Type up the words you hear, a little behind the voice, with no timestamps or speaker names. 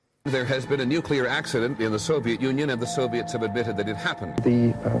There has been a nuclear accident in the Soviet Union, and the Soviets have admitted that it happened.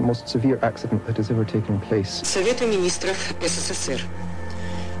 The most severe accident that has ever taken place. Совета министров СССР.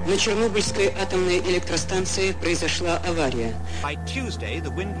 На Чернобыльской атомной электростанции произошла авария. By Tuesday, the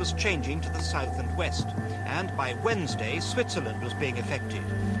wind was changing to the south and west, and by Wednesday, Switzerland was being affected.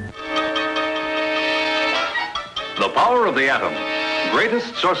 The power of the atom,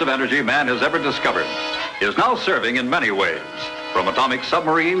 greatest source of energy man has ever discovered, is now serving in many ways, from atomic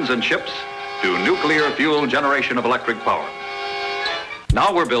submarines and ships to nuclear fuel generation of electric power.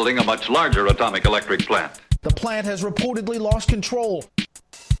 Now we're building a much larger atomic electric plant. The plant has reportedly lost control.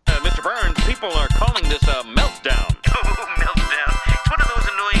 Mr. Burns, people are calling this a meltdown. Oh, meltdown. It's one of those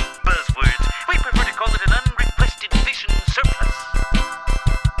annoying buzzwords. We prefer to call it an unrequested fission surplus.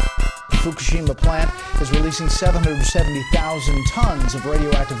 The Fukushima plant is releasing 770,000 tons of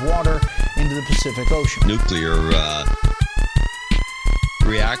radioactive water into the Pacific Ocean. Nuclear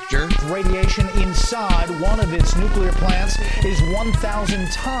reactor. Radiation inside one of its nuclear plants is 1,000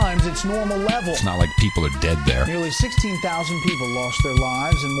 times its normal level. It's not like people are dead there. Nearly 16,000 people lost their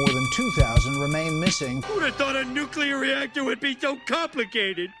lives and more than 2,000 remain missing. Who'd have thought a nuclear reactor would be so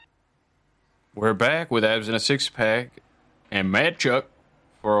complicated? We're back with Abs in a Six-Pack and Mad Chuck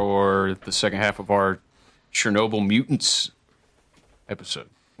for the second half of our Chernobyl Mutants episode.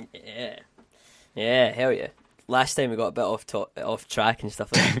 Yeah, hell yeah. Last time we got a bit off track and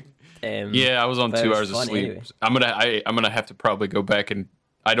stuff like that. Yeah, I was on 2 hours of sleep. Anyway. I'm gonna have to probably go back, and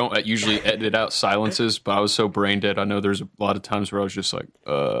I don't usually edit out silences, but I was so brain dead. I know there's a lot of times where I was just like,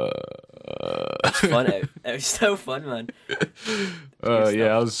 It's fun. It was so fun, man.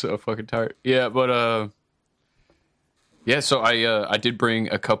 Yeah, I was so fucking tired. Yeah, but yeah. So I did bring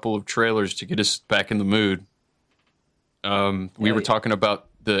a couple of trailers to get us back in the mood. We were talking about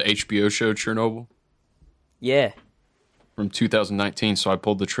the HBO show Chernobyl. Yeah. From 2019, so I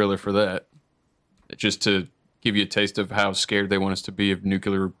pulled the trailer for that. Just to give you a taste of how scared they want us to be of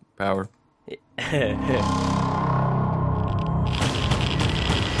nuclear power.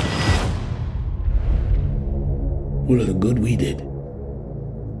 All of the good we did,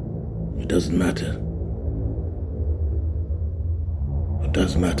 it doesn't matter. What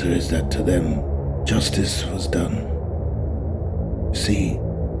does matter is that to them, justice was done. See,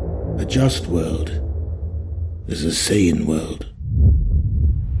 a just world is a sane world.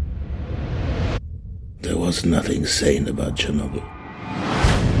 There was nothing sane about Chernobyl.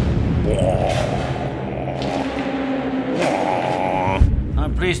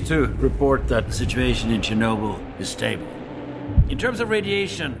 I'm pleased to report that the situation in Chernobyl is stable. In terms of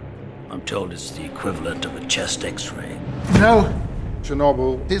radiation, I'm told it's the equivalent of a chest x-ray. No,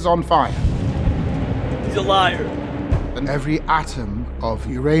 Chernobyl is on fire. He's a liar. And every atom of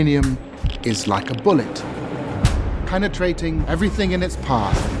uranium is like a bullet, penetrating everything in its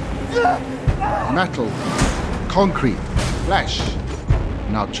path. Metal, concrete, flesh.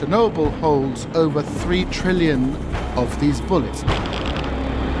 Now Chernobyl holds over 3 trillion of these bullets.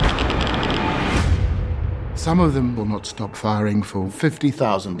 Some of them will not stop firing for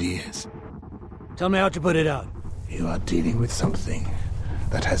 50,000 years. Tell me how to put it out. You are dealing with something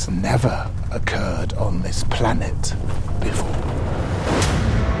that has never occurred on this planet before.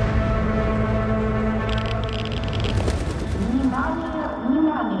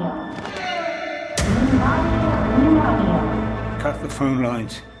 Cut the phone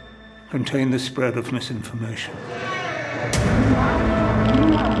lines. Contain the spread of misinformation.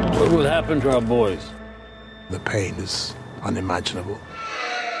 What will happen to our boys? The pain is unimaginable.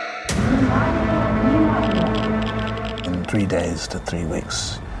 In 3 days to 3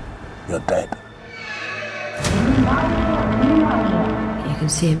 weeks, you're dead. You can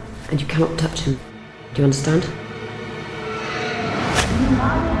see him, and you cannot touch him. Do you understand?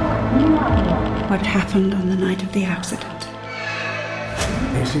 What happened on the night of the accident?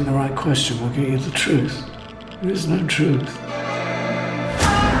 Asking the right question will get you the truth. There is no truth.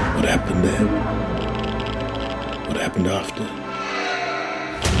 What happened there? What happened after?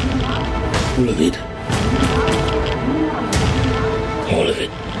 All of it. All of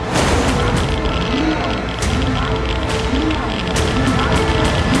it.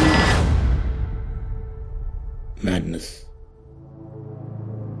 Madness.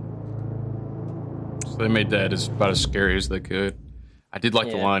 So they made that about as scary as they could. I did like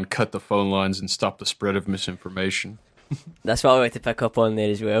the line, cut the phone lines and stop the spread of misinformation. That's what I wanted to pick up on there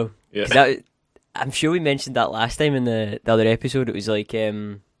as well. Yeah. 'Cause I'm sure we mentioned that last time in the other episode. It was like,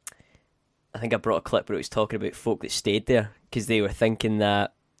 I think I brought a clip where it was talking about folk that stayed there because they were thinking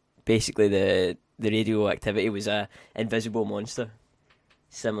that basically the radioactivity was a invisible monster,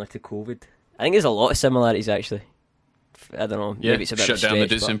 similar to COVID. I think there's a lot of similarities actually. I don't know. Yeah, Maybe it's a bit shut of a down the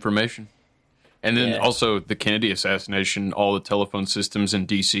stretch, but- disinformation. And then also the Kennedy assassination, all the telephone systems in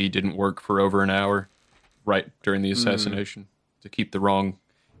D.C. didn't work for over an hour right during the assassination to keep the wrong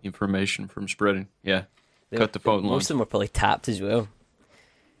information from spreading. Yeah, cut the phone lines. Most of them were probably tapped as well.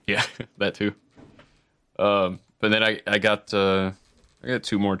 Yeah, that too. But then I got 2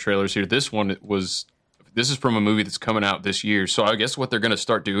 more trailers here. This is from a movie that's coming out this year. So I guess what they're going to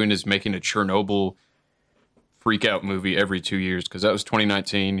start doing is making a Chernobyl freak out movie every 2 years, because that was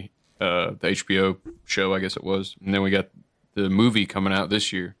 2019. The HBO show, I guess it was. And then we got the movie coming out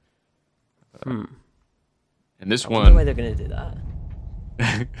this year. And this one... I wonder why they're going to do that.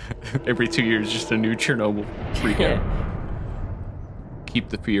 Every 2 years, just a new Chernobyl freak out. Keep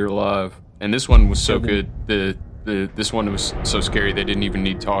the fear alive. And this one was so good. This one was so scary they didn't even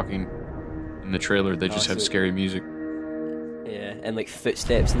need talking in the trailer. They just had scary music. Yeah, and like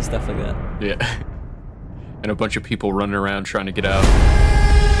footsteps and stuff like that. Yeah. And a bunch of people running around trying to get out.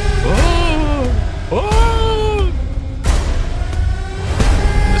 And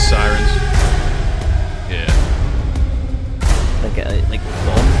the sirens. Yeah. Like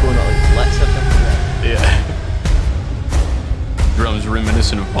bombs going out like blitz or something like that. Yeah. Drums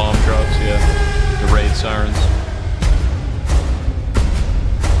reminiscent of bomb drops, yeah. The raid sirens.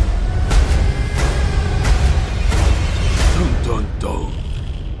 Dun, dun, dun.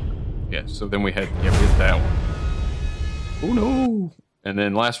 Yeah, so then we had that one. Oh no! And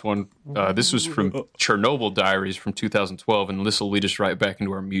then last one, this was from Chernobyl Diaries from 2012, and this will lead us right back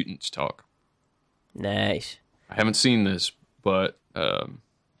into our mutants talk. Nice. I haven't seen this, but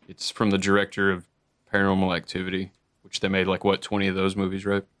it's from the director of Paranormal Activity, which they made 20 of those movies,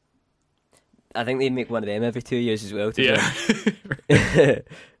 right? I think they make one of them every 2 years as well. Yeah.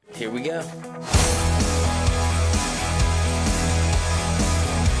 Here we go.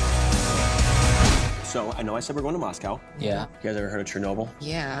 So, I know I said we're going to Moscow. Yeah. You guys ever heard of Chernobyl?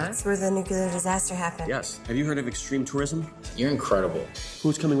 Yeah. That's where the nuclear disaster happened. Yes. Have you heard of extreme tourism? You're incredible.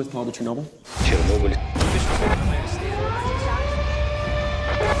 Who's coming with Paul to Chernobyl? Chernobyl.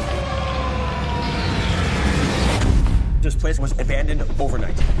 This place was abandoned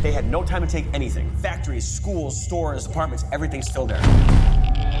overnight. They had no time to take anything. Factories, schools, stores, apartments, everything's still there.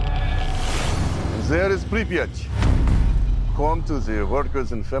 There is Pripyat, home to the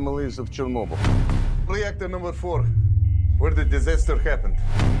workers and families of Chernobyl. Reactor number 4, where the disaster happened.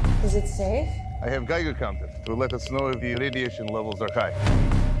 Is it safe? I have Geiger counter to let us know if the radiation levels are high.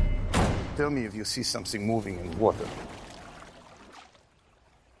 Tell me if you see something moving in water.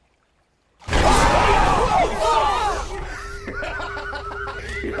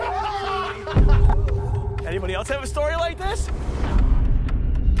 Anybody else have a story like this?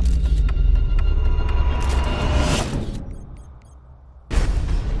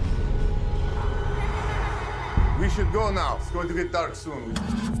 We should go now. It's going to get dark soon.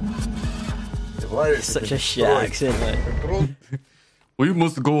 Such a shit accent, man. We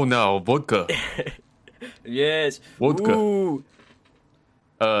must go now. Vodka. Yes. Vodka. Ooh.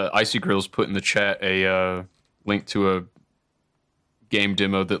 Icy Grill's put in the chat a link to a game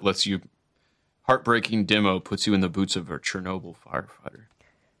demo that lets you... Heartbreaking demo puts you in the boots of a Chernobyl firefighter.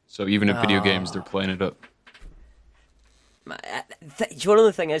 So even in video games, they're playing it up. One of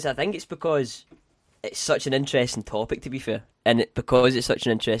the thing is, I think it's because it's such an interesting topic, to be fair. And because it's such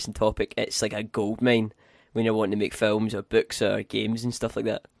an interesting topic, it's like a goldmine when you're wanting to make films or books or games and stuff like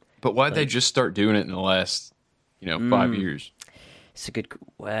that. But why'd they just start doing it in the last, 5 years? It's a good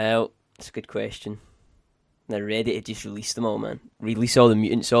question. They're ready to just release them all, man. Release all the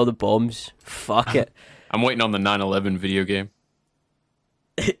mutants, all the bombs. Fuck it. I'm waiting on the 9/11 video game.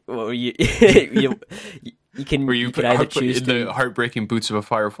 Well, you can either choose the heartbreaking boots of a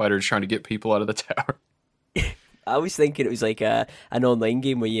firefighter trying to get people out of the tower. I was thinking it was like an online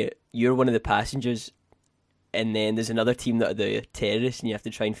game where you're one of the passengers, and then there's another team that are the terrorists, and you have to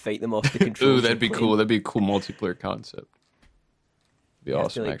try and fight them off the controls. Ooh, that'd be cool. That'd be a cool multiplayer concept. Be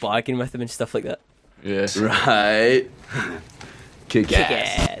awesome. Like bargain with them and stuff like that. Yes. Right. Kick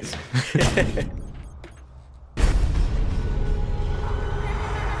ass.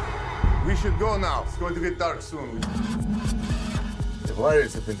 We should go now. It's going to get dark soon. The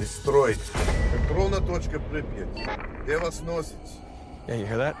wires have been destroyed. Контрольная точка Pripyat. Где вас носит? Yeah, you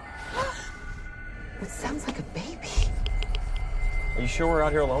hear that? It sounds like a baby. Are you sure we're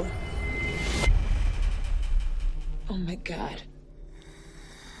out here alone? Oh my god.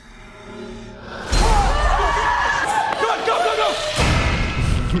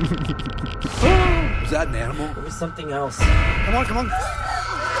 Was that an animal? It was something else. Come on.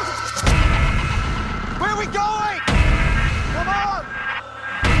 Where are we going? Come on!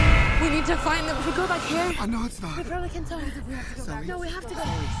 We need need to find them. If we go back here... Oh, no, it's not. We probably can tell. We have to go back. No, we have to go.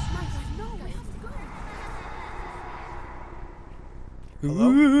 No, we have to go.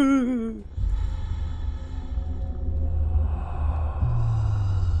 Hello?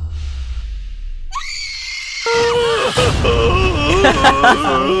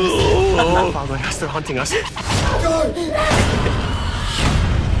 Not following us. They're hunting us. I'm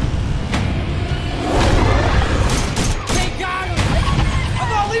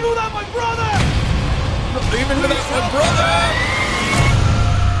not leaving without my brother! Not leaving without my brother!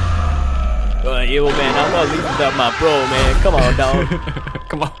 Yo, man, I'm not leaving without my bro, man. Come on, dog.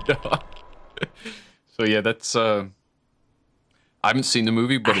 Come on, dog. So yeah, that's I haven't seen the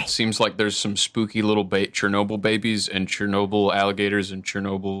movie, but it seems like there's some spooky little Chernobyl babies and Chernobyl alligators and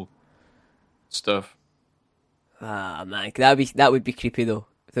Chernobyl stuff. Ah, man, that would be creepy though.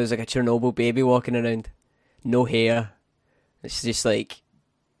 If there was like a Chernobyl baby walking around, no hair. It's just like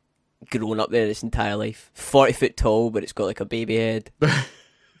grown up there its entire life. 40 foot tall, but it's got like a baby head.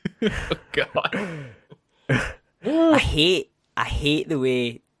 Oh, God. I hate the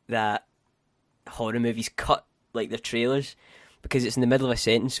way that horror movies cut like their trailers, because it's in the middle of a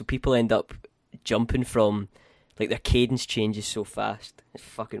sentence, so people end up jumping from, like, their cadence changes so fast. It's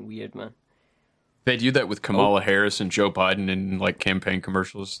fucking weird, man. They do that with Kamala Harris and Joe Biden in like campaign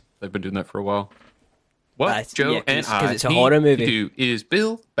commercials. They've been doing that for a while. What Joe and I it's a horror movie. To do is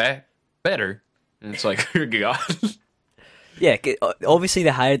build back better, and it's like, God. Yeah, obviously they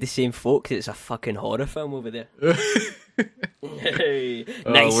hired the same folk because it's a fucking horror film over there. Hey,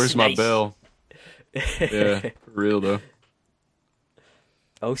 nice, where's my bell? Yeah, for real though.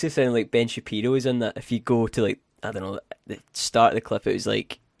 I also sound like Ben Shapiro is in that. If you go to like, I don't know, the start of the clip, it was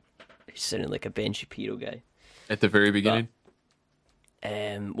like, it sounded like a Ben Shapiro guy. At the very beginning?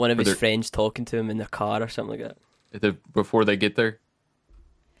 One of his friends talking to him in their car or something like that. Before they get there?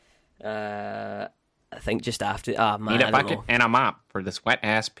 I think just after. Ah, man, Need a bucket and a mop for this wet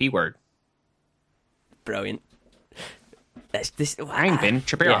ass P word. Brilliant. I'm Ben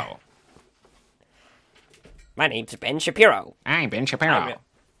Shapiro. Yeah. My name's Ben Shapiro. I'm Ben Shapiro.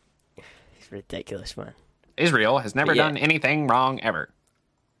 It's ridiculous, man. Israel has never done anything wrong ever.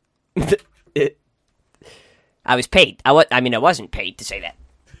 I was paid. I wasn't paid to say that.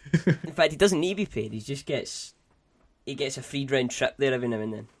 In fact, he doesn't need to be paid. He gets a free round trip there every now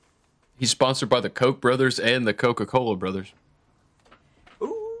and then. He's sponsored by the Koch brothers and the Coca-Cola brothers.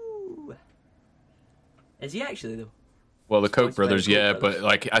 Ooh. Is he actually though? Well, the Koch brothers, yeah, but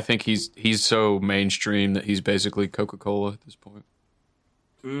like I think he's so mainstream that he's basically Coca-Cola at this point.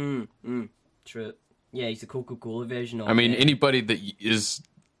 True. Yeah, he's the Coca-Cola version of anybody that is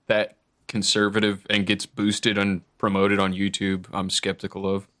that conservative and gets boosted and promoted on YouTube, I'm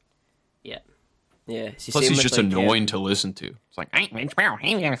skeptical of. Yeah. Yeah. Plus, he's just annoying to listen to. It's like, I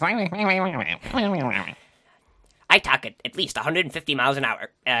talk at least 150 miles an hour.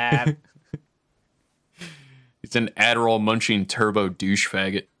 It's an Adderall munching turbo douche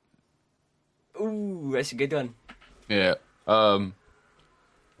faggot. Ooh, that's a good one. Yeah. So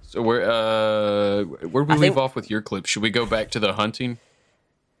where'd we leave off with your clip? Should we go back to the hunting?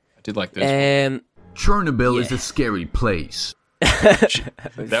 I did like this one. Chernobyl is a scary place.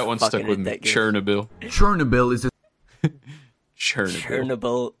 That one stuck with me. Chernobyl. Chernobyl is a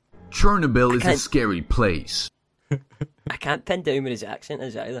Chernobyl is a scary place. I can't pin down what his accent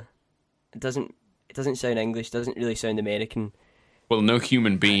is either. It doesn't sound English. Doesn't really sound American. Well, no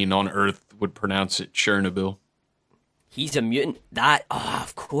human being on Earth would pronounce it Chernobyl. He's a mutant.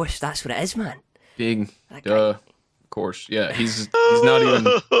 Of course, that's what it is, man. Big, of course, yeah. He's not even.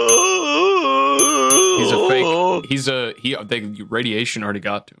 He's a fake. The radiation already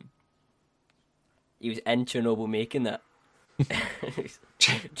got to him. He was in Chernobyl making that.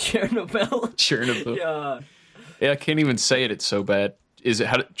 Chernobyl. Yeah, I can't even say it. It's so bad. Is it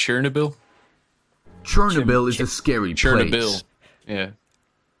Chernobyl? Chernobyl is a scary place. Yeah.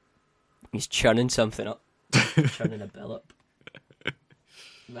 He's churning something up. Churning a bill up.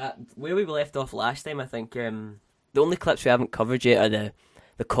 Where we left off last time, I think the only clips we haven't covered yet are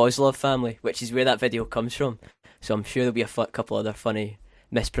the Kozlov family, which is where that video comes from. So I'm sure there'll be a couple other funny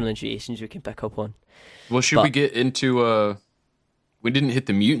mispronunciations we can pick up on. Well, should we get into... We didn't hit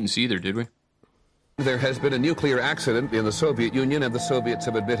the mutants either, did we? There has been a nuclear accident in the Soviet Union, and the Soviets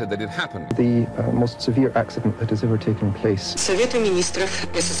have admitted that it happened. The most severe accident that has ever taken place. Совета министров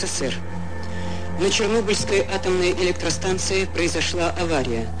СССР. На Чернобыльской атомной электростанции произошла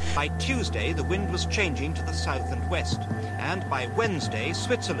авария. By Tuesday, the wind was changing to the south and west, and by Wednesday,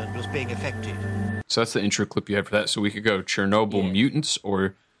 Switzerland was being affected. So that's the intro clip you had for that. So we could go Chernobyl mutants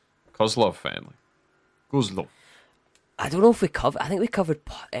or Kozlov family. Kozlov. I don't know if we covered. I think we covered.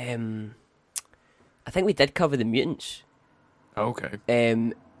 I think we did cover the mutants. Okay.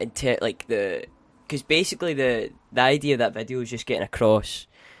 Because basically the idea of that video is just getting across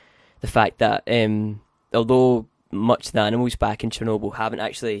the fact that although much of the animals back in Chernobyl haven't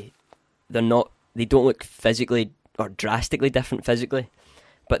actually, they don't look physically or drastically different physically,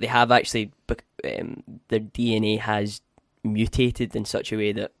 but they have actually, their DNA has mutated in such a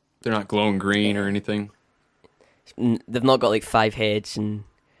way that they're not glowing green or anything. They've not got like 5 heads and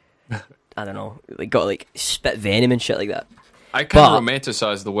I don't know, like got like spit venom and shit like that. I kind of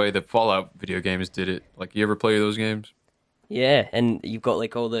romanticize the way the Fallout video games did it. Like, you ever play those games? Yeah, and you've got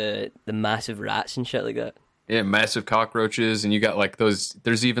like all the massive rats and shit like that. Yeah, massive cockroaches, and you got like those.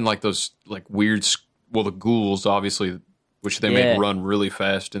 There's even like those like weird. Well, the ghouls, obviously, which they made run really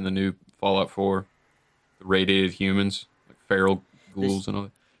fast in the new Fallout 4. The radiated humans, like feral ghouls and all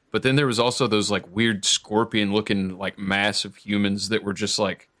that. But then there was also those like weird scorpion-looking like massive humans that were just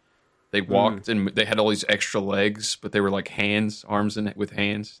like. They walked and they had all these extra legs, but they were like hands, arms with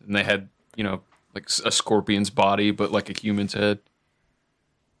hands. And they had, like a scorpion's body, but like a human's head.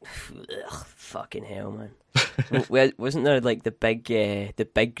 Ugh, fucking hell, man. Wasn't there like the big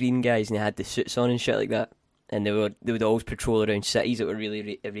green guys and they had the suits on and shit like that? And they would always patrol around cities that were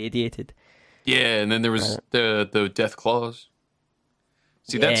really irradiated. Yeah, and then there was the Death Claws.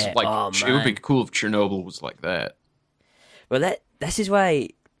 See, that's like, it would be cool if Chernobyl was like that. Well, this is why...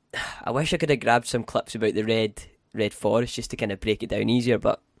 I wish I could have grabbed some clips about the red forest just to kind of break it down easier,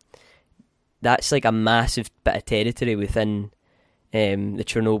 but that's like a massive bit of territory within the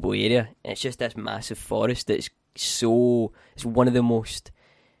Chernobyl area. It's just this massive forest that's it's one of the most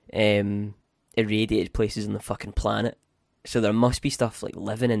irradiated places on the fucking planet. So there must be stuff like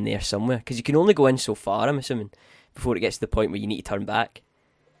living in there somewhere, because you can only go in so far, I'm assuming, before it gets to the point where you need to turn back.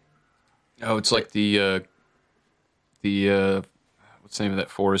 Oh, it's like the what's the name of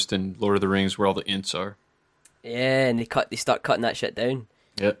that forest in Lord of the Rings where all the Ents are? Yeah, and they start cutting that shit down.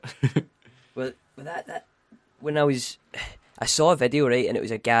 Yep. Well, that when I saw a video, right, and it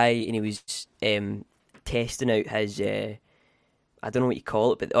was a guy and he was testing out his I don't know what you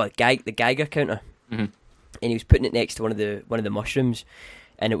call it, but the Geiger counter, and he was putting it next to one of the mushrooms,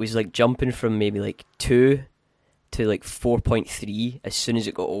 and it was like jumping from maybe like 2 to like 4.3 as soon as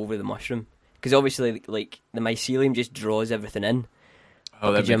it got over the mushroom, because obviously like the mycelium just draws everything in.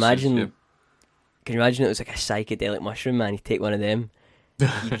 Oh, that could you imagine? Sense, yeah. Can you imagine it was like a psychedelic mushroom, man? You take one of them,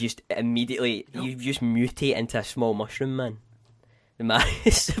 you just immediately you just mutate into a small mushroom, man.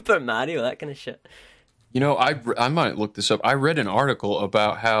 Super Mario, that kind of shit. I might look this up. I read an article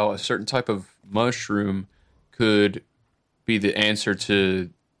about how a certain type of mushroom could be the answer to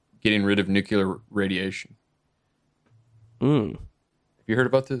getting rid of nuclear radiation. Have you heard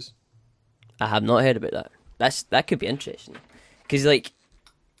about this? I have not heard about that. That could be interesting, because like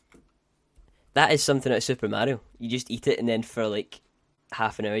that is something like Super Mario. You just eat it, and then for like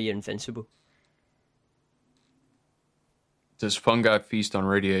half an hour you're invincible. Does fungi feast on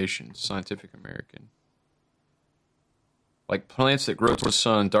radiation? Scientific American. Like plants that grow towards the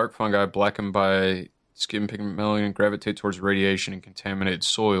sun, dark fungi blackened by skin pigment melanin gravitate towards radiation and contaminated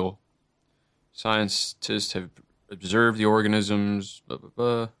soil. Scientists have observed the organisms. Blah, blah,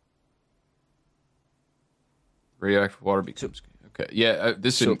 blah. Radioactive water becomes... Okay, yeah,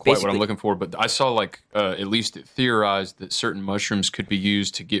 this isn't quite what I'm looking for, but I saw at least it theorized that certain mushrooms could be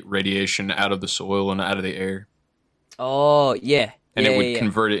used to get radiation out of the soil and out of the air. Oh, yeah. And it would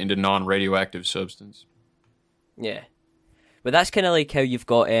convert it into non-radioactive substance. Yeah. But that's kind of like how you've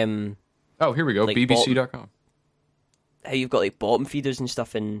got... oh, here we go, like BBC.com. How you've got like bottom feeders and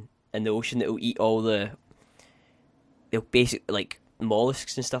stuff in the ocean that will eat all the... They'll basically, like,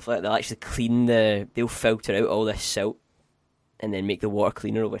 mollusks and stuff like that. They'll actually clean they'll filter out all this silt and then make the water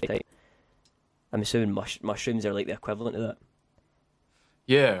cleaner over time. I'm assuming mushrooms are like the equivalent of that.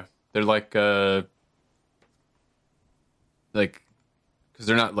 Yeah, they're like, because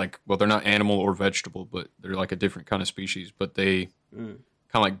they're not they're not animal or vegetable, but they're like a different kind of species, but they kind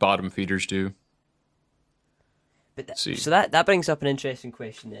of like bottom feeders do. But so that brings up an interesting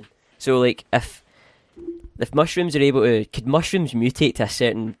question then. So like if mushrooms are able to, could mushrooms mutate to a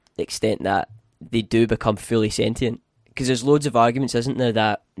certain extent that they do become fully sentient? Because there's loads of arguments, isn't there,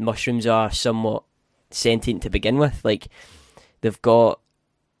 that mushrooms are somewhat sentient to begin with. Like they've got,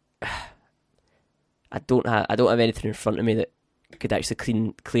 I don't have anything in front of me that could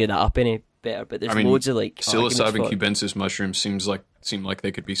actually clear that up any better. But there's loads of like psilocybin cubensis mushrooms seem like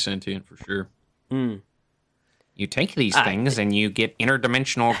they could be sentient for sure. You take these things and you get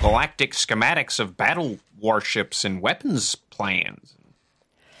interdimensional galactic schematics of battle warships and weapons plans.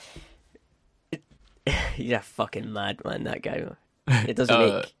 He's a fucking madman, that guy. It doesn't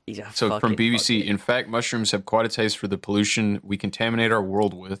make... He's a so fucking... from BBC, in fact, mushrooms have quite a taste for the pollution we contaminate our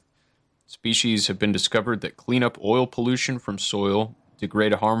world with. Species have been discovered that clean up oil pollution from soil,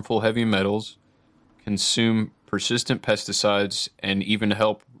 degrade harmful heavy metals, consume persistent pesticides, and even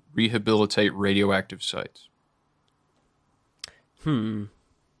help rehabilitate radioactive sites. So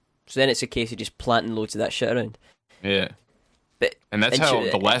then it's a case of just planting loads of that shit around. Yeah. But and that's how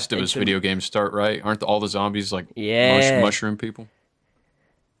the Last of Us video games start, right? Aren't all the zombies like mushroom people?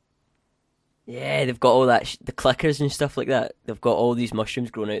 Yeah, they've got all that, the clickers and stuff like that. They've got all these mushrooms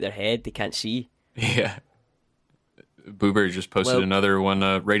growing out their head. They can't see. Yeah. Booberry just posted another one,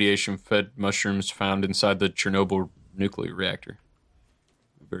 radiation-fed mushrooms found inside the Chernobyl nuclear reactor.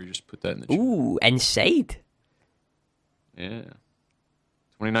 Booberry just put that in the chat. Ooh, inside? Yeah.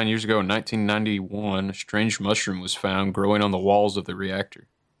 29 years ago in 1991, a strange mushroom was found growing on the walls of the reactor.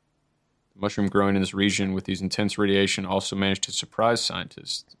 The mushroom growing in this region with these intense radiation also managed to surprise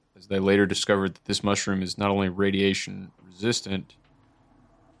scientists, as they later discovered that this mushroom is not only radiation resistant,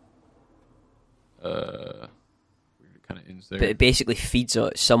 it kind of ends there. But it basically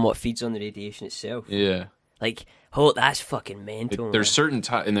somewhat feeds on the radiation itself. Yeah. Like, that's fucking mental. There's certain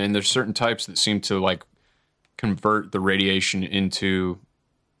and there's certain types that seem to like convert the radiation into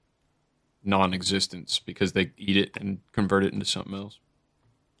non-existence because they eat it and convert it into something else.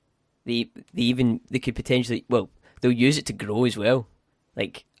 They could potentially, they'll use it to grow as well.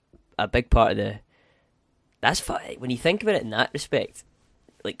 Like, a big part of that's when you think about it in that respect,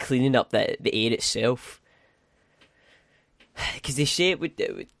 like cleaning up the air itself. Because they say it would,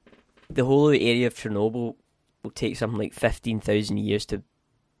 the whole of the area of Chernobyl will take something like 15,000 years to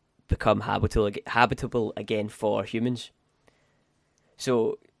become habitable again for humans.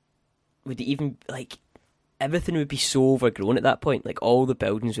 So would it even, like, everything would be so overgrown at that point. Like, all the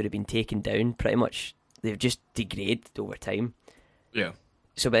buildings would have been taken down, pretty much. They've just degraded over time. Yeah.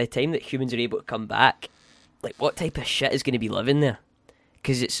 So by the time that humans are able to come back, like, what type of shit is going to be living there?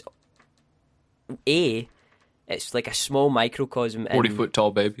 Because it's like a small microcosm. 40-foot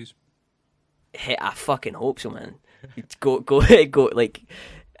tall babies. I fucking hope so, man. Go, like...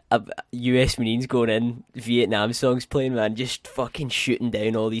 US Marines going in, Vietnam songs playing, man, just fucking shooting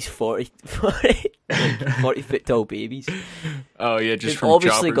down all these 40-foot tall babies. Oh yeah, just they've from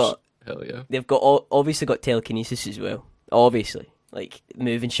obviously choppers. got. Hell yeah. They've got obviously got telekinesis as well. Obviously, like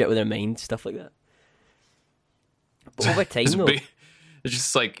moving shit with their mind, stuff like that. But over time, though, it's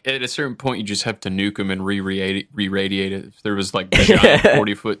just like at a certain point you just have to nuke them and re-radiate it. If there was like a giant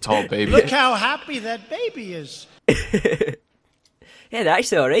 40-foot tall baby. Look how happy that baby is. Yeah, they're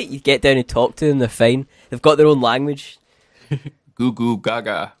actually alright. You get down and talk to them, they're fine. They've got their own language. Goo goo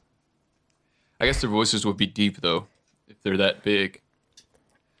gaga. I guess their voices would be deep, though, if they're that big.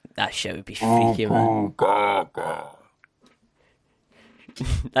 That shit would be freaky, man.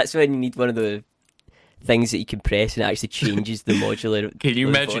 That's when you need one of the things that you can press and it actually changes the modulator. Can you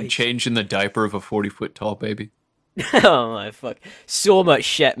imagine changing the diaper of a 40-foot tall baby? Oh my fuck. So much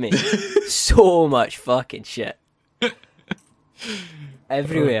shit, mate. So much fucking shit.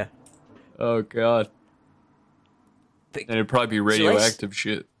 Everywhere. Oh god. And it'd probably be radioactive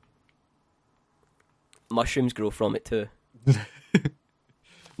shit. Mushrooms grow from it too. Well,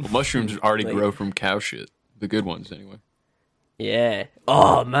 mushrooms already grow from cow shit. The good ones, anyway. Yeah.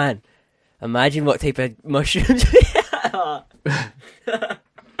 Oh man. Imagine what type of mushrooms.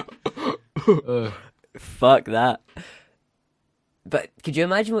 Fuck that. But could you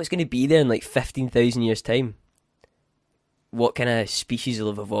imagine what's going to be there in like 15,000 years' time? What kind of species will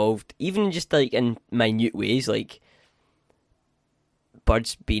have evolved, even just like in minute ways, like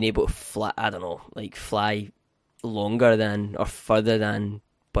birds being able to fly, I don't know, like fly longer than or further than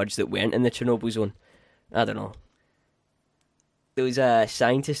birds that weren't in the Chernobyl zone. I don't know. There was a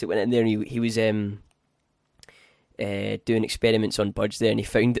scientist that went in there and he was doing experiments on birds there, and he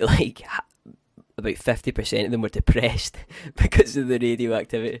found that like about 50% of them were depressed because of the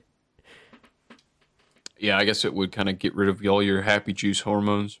radioactivity. Yeah, I guess it would kind of get rid of all your happy juice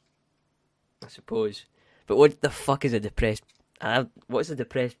hormones. I suppose. But what the fuck is a depressed... what's a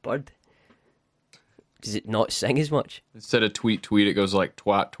depressed bird? Does it not sing as much? Instead of tweet, it goes like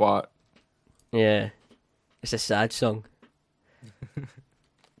twat, twat. Yeah. It's a sad song.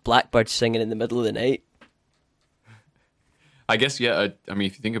 Blackbirds singing in the middle of the night. I guess, yeah, I mean,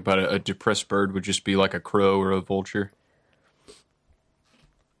 if you think about it, a depressed bird would just be like a crow or a vulture.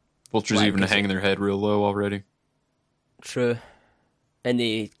 Vultures even hang their head real low already. True. And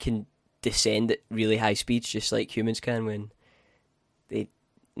they can descend at really high speeds, just like humans can when they...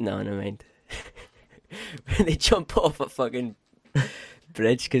 No, never mind. When they jump off a fucking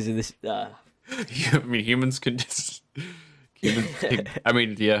bridge because of this... I mean, humans can just. I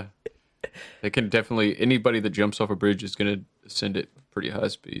mean, yeah. They can definitely. Anybody that jumps off a bridge is going to ascend at pretty high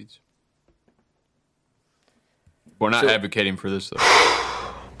speeds. We're not advocating for this, though.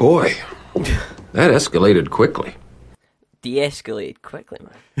 Boy, that escalated quickly. De-escalated quickly,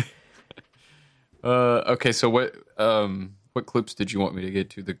 man. Okay, so what clips did you want me to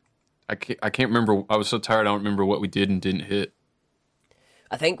get to? I can't remember. I was so tired. I don't remember what we did and didn't hit.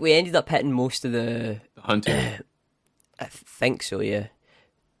 I think we ended up hitting most of the hunting. I think so, yeah.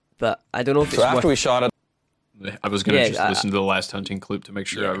 But I don't know if so after we shot it. I was going to just listen to the last hunting clip to make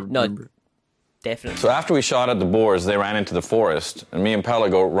sure I remember. No, definitely. So after we shot at the boars, they ran into the forest, and me and Pella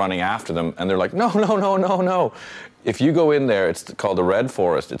go running after them, and they're like, no. If you go in there, it's called the Red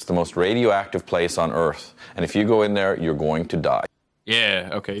Forest. It's the most radioactive place on Earth. And if you go in there, you're going to die. Yeah,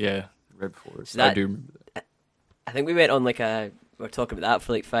 okay, yeah. Red Forest. So I do remember that. I think we went on we were talking about that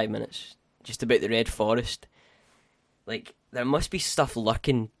for like 5 minutes. Just about the Red Forest. Like, there must be stuff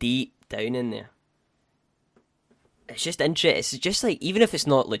lurking deep down in there. It's just interesting. It's just like, even if it's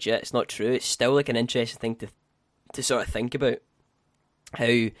not legit, it's not true, it's still like an interesting thing to sort of think about.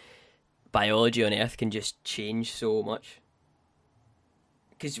 How biology on Earth can just change so much.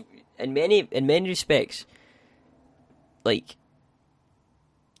 Because in many respects, like,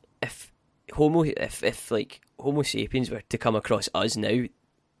 if Homo sapiens were to come across us now,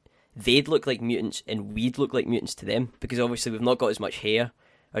 they'd look like mutants and we'd look like mutants to them, because obviously we've not got as much hair,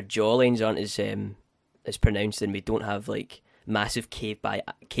 our jawlines aren't as pronounced, and we don't have like massive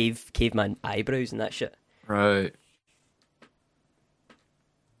caveman eyebrows and that shit. Right.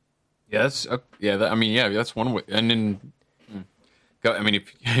 Yeah, that's that's one way. And then, I mean,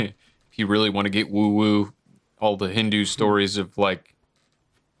 if you really want to get woo woo, all the Hindu stories of like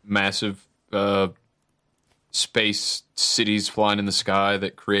massive space cities flying in the sky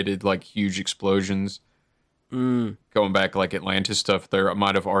that created like huge explosions. Going back like Atlantis stuff, there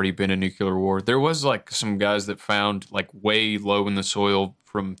might have already been a nuclear war. There was like some guys that found like way low in the soil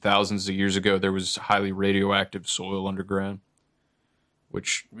from thousands of years ago, there was highly radioactive soil underground,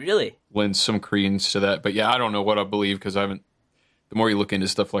 which really lends some credence to that. But yeah, I don't know what I believe, because I haven't. The more you look into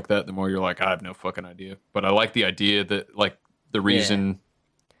stuff like that, the more you're like, I have no fucking idea. But I like the idea that like the reason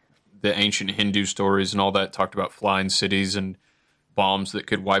the ancient Hindu stories and all that talked about flying cities and bombs that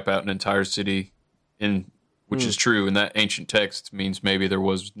could wipe out an entire city, which is true in that ancient text, means maybe there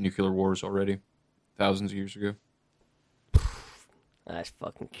was nuclear wars already thousands of years ago. That's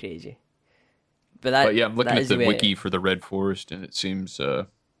fucking crazy. But yeah, I'm looking at the wiki for the Red Forest, and it seems I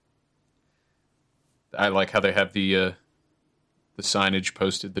like how they have the signage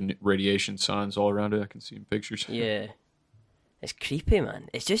posted, the radiation signs all around it. I can see in pictures. Yeah, it's creepy, man.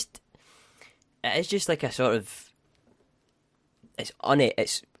 It is just like a sort of it's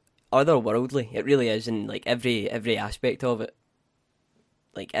otherworldly. It really is, in like every aspect of it.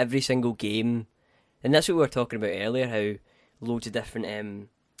 Like every single game, and that's what we were talking about earlier. How loads of different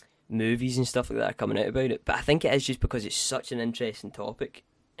movies and stuff like that are coming out about it. But I think it is just because it's such an interesting topic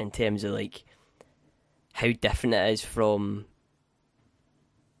in terms of like how different it is from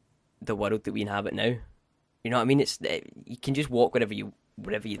the world that we inhabit now. You know what I mean? You can just walk wherever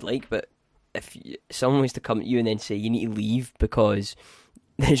you'd like, but if someone was to come at you and then say you need to leave because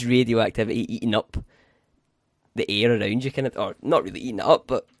there's radioactivity eating up the air around you, or not really eating it up,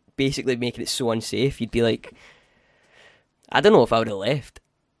 but basically making it so unsafe, you'd be like, I don't know if I would have left.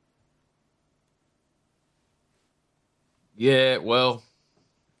 Yeah, well,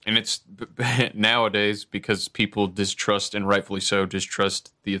 and it's nowadays because people distrust, and rightfully so,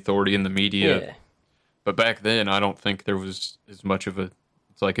 distrust the authority in the media. Yeah. But back then, I don't think there was as much of a.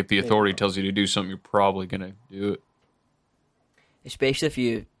 It's like if the authority tells you to do something, you're probably gonna do it. Especially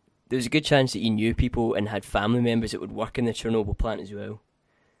if there's a good chance that you knew people and had family members that would work in the Chernobyl plant as well.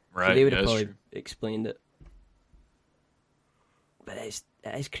 Right. So they would have probably explained it. But it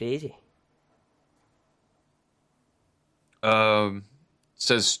is crazy. It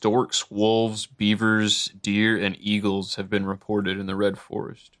says storks, wolves, beavers, deer, and eagles have been reported in the Red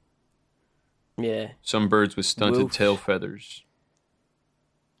Forest. Yeah. Some birds with stunted tail feathers.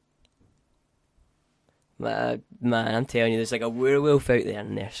 Man, I'm telling you, there's like a werewolf out there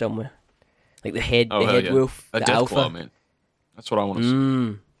in there somewhere. Like the head wolf, a the death alpha. claw, man. That's what I want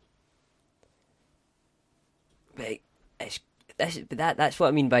to see. But that's what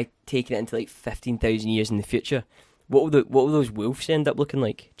I mean by taking it into like 15,000 years in the future. What will those wolves end up looking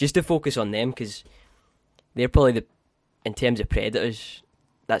like? Just to focus on them, because they're probably in terms of predators,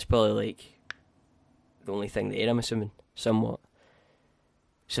 that's probably like the only thing there, I'm assuming, somewhat.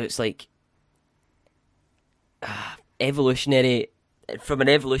 So it's like evolutionary from an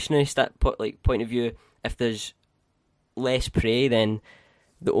evolutionary point of view, if there's less prey, then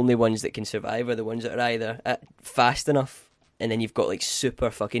the only ones that can survive are the ones that are either fast enough, and then you've got like super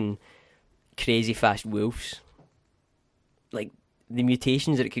fucking crazy fast wolves. Like the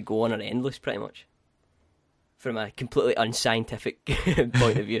mutations that it could go on are endless, pretty much. From a completely unscientific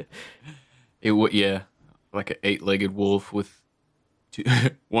point of view, it would like an 8-legged wolf with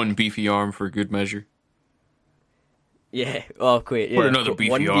one beefy arm for good measure. Yeah. Oh, great. Yeah. Put another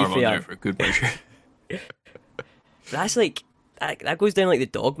beefy arm on there for good measure. That's like that goes down like the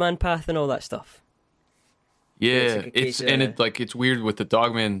Dogman path and all that stuff. Yeah, it's weird with the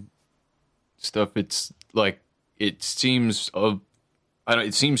Dogman stuff. It's like it seems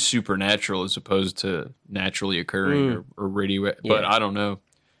it seems supernatural as opposed to naturally occurring or radioactive. But I don't know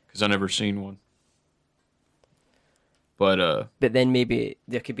because I've never seen one. But then maybe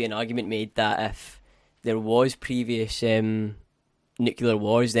there could be an argument made that if there was previous nuclear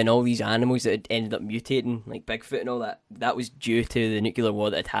wars, then all these animals that had ended up mutating, like Bigfoot and all that was due to the nuclear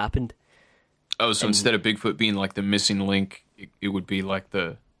war that had happened. Oh, so instead of Bigfoot being like the missing link, it would be like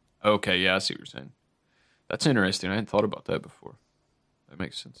the... Okay, yeah, I see what you're saying. That's interesting. I hadn't thought about that before. That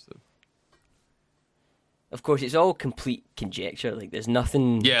makes sense, though. Of course, it's all complete conjecture. Like, there's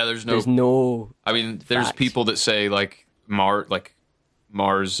nothing... Yeah, there's no... There's no... I mean, there's facts. people that say, like,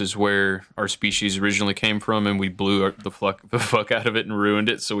 Mars is where our species originally came from, and we blew the fuck out of it and ruined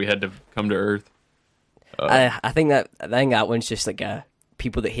it, so we had to come to Earth. I think that one's just like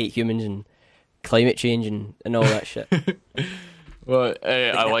people that hate humans and climate change and all that shit. Well,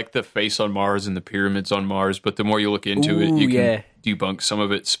 I like the face on Mars and the pyramids on Mars, but the more you look into it, you can debunk some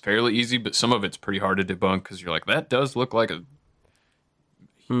of it's fairly easy, but some of it's pretty hard to debunk because you're like, that does look like a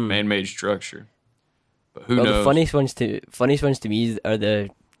man-made structure. But who knows? The funniest ones to me are the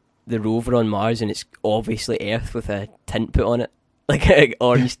rover on Mars, and it's obviously Earth with a tint put on it, like an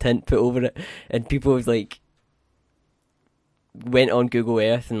orange tint put over it, and people have like went on Google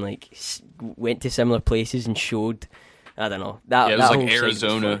Earth and like went to similar places and showed. I don't know. It was like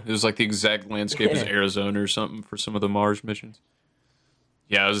Arizona. It was like the exact landscape as Arizona or something for some of the Mars missions.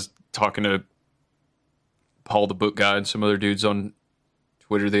 Yeah, I was talking to Paul the Book Guy and some other dudes on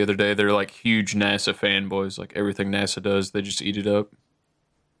Twitter the other day. They're like huge NASA fanboys. Like everything NASA does, they just eat it up.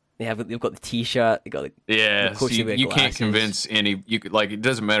 They've got the T-shirt. They got you can't convince any. You could, like, it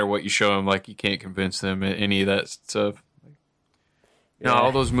doesn't matter what you show them. Like, you can't convince them any of that stuff. No,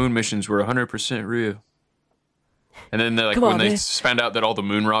 all those moon missions were 100% real. And then they found out that all the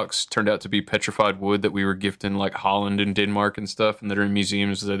moon rocks turned out to be petrified wood that we were gifting like Holland and Denmark and stuff, and that are in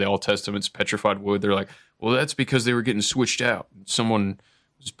museums that they all test them. It's petrified wood. They're like, well, that's because they were getting switched out. Someone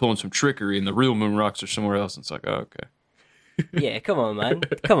was pulling some trickery, and the real moon rocks are somewhere else. And it's like, oh, okay. Yeah, come on, man.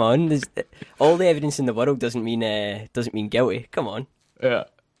 Come on. All the evidence in the world doesn't mean guilty. Come on. Yeah.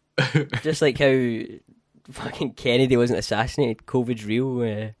 Just like how fucking Kennedy wasn't assassinated. COVID's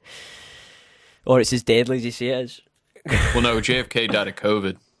real. Or it's as deadly as you say it is. Well, no, JFK died of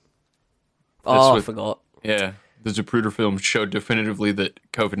COVID. I forgot. Yeah. The Zapruder film showed definitively that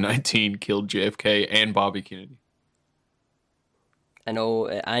COVID-19 killed JFK and Bobby Kennedy. I know,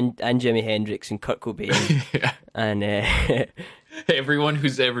 and Jimi Hendrix and Kurt Cobain. Yeah. And everyone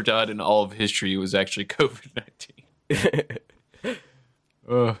who's ever died in all of history was actually COVID-19.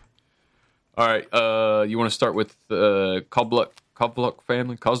 All right, you want to start with Kozlov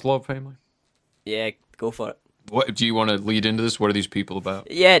family? Yeah, go for it. What do you want to lead into this? What are these people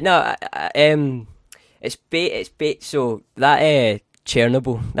about? Yeah, no, it's so that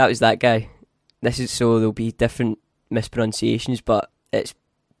Chernobyl, that was that guy. This is so there'll be different mispronunciations, but it's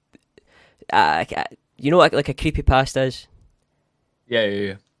you know like a creepypasta is.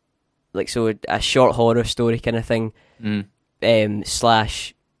 Yeah. Like, so a short horror story kind of thing,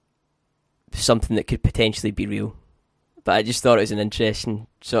 slash something that could potentially be real. But I just thought it was an interesting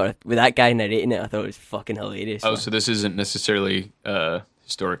sort of, with that guy narrating it, I thought it was fucking hilarious. Oh, so this isn't necessarily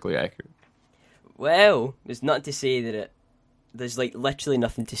historically accurate? Well, there's nothing to say that there's like literally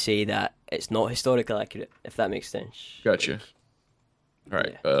nothing to say that it's not historically accurate, if that makes sense. Gotcha. All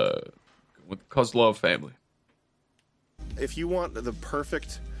right, with Kozlov family. If you want the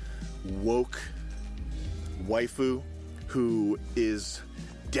perfect woke waifu who is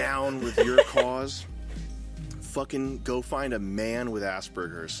down with your cause, fucking go find a man with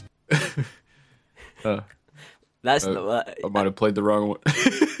Asperger's. That's I might have played the wrong one.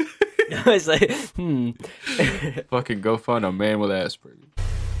 I was like, Fucking go find a man with Asperger's.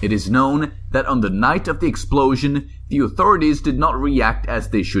 It is known that on the night of the explosion, the authorities did not react as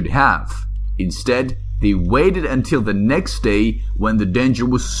they should have. Instead, They waited until the next day when the danger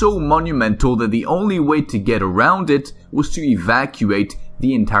was so monumental that the only way to get around it was to evacuate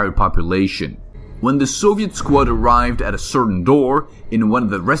the entire population. When the Soviet squad arrived at a certain door in one of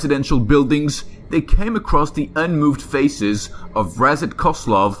the residential buildings, they came across the unmoved faces of Razet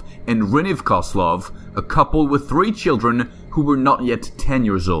Koslov and Reniv Koslov, a couple with 3 children who were not yet 10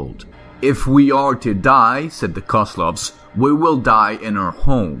 years old. "If we are to die," said the Koslovs, "we will die in our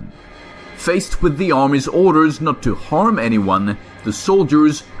home." Faced with the army's orders not to harm anyone, the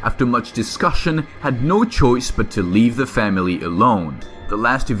soldiers, after much discussion, had no choice but to leave the family alone. The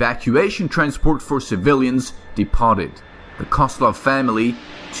last evacuation transport for civilians departed. The Koslov family,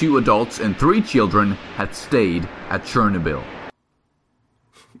 2 adults and 3 children, had stayed at Chernobyl.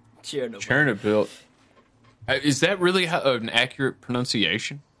 Chernobyl. Is that really an accurate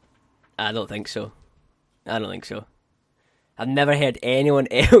pronunciation? I don't think so. I've never heard anyone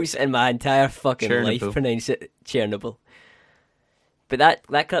else in my entire fucking life pronounce it Chernobyl. But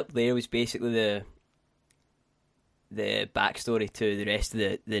that clip there was basically the backstory to the rest of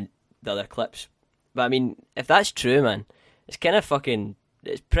the other clips. But I mean, if that's true, man, it's kind of fucking...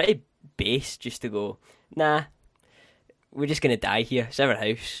 It's pretty base just to go, nah, we're just gonna die here. It's our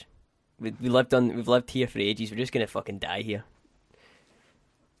house. We've lived here for ages. We're just gonna fucking die here.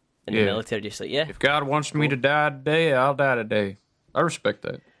 And the military just like, yeah. If God wants me to die today, I'll die today. I respect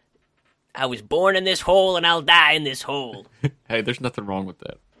that. I was born in this hole and I'll die in this hole. Hey, there's nothing wrong with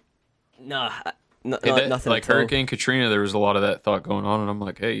that. No, Like nothing at all. Hurricane Katrina, there was a lot of that thought going on, and I'm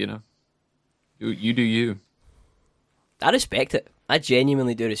like, hey, you do you. I respect it. I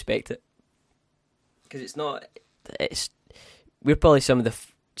genuinely do respect it. Because we're probably some of the...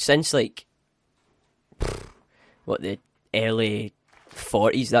 Since, like, the early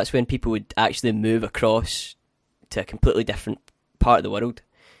 40s, that's when people would actually move across to a completely different part of the world.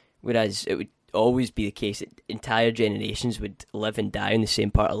 Whereas it would always be the case that entire generations would live and die in the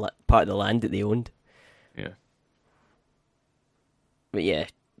same part of the land that they owned. Yeah. But yeah,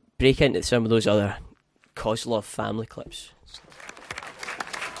 break into some of those other Koslov family clips.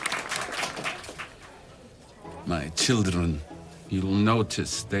 My children, you'll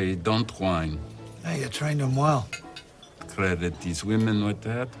notice they don't whine. Hey, you trained them well. Credit these women with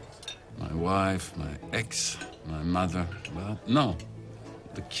that. My wife, my ex, my mother. But no,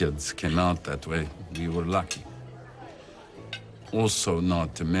 the kids came out that way. We were lucky. Also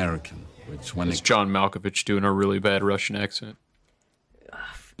not American, which when it's John Malkovich doing a really bad Russian accent.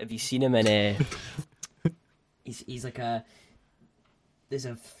 Have you seen him in he's like there's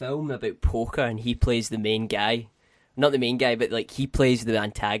a film about poker and he plays the main guy. Not the main guy, but like he plays the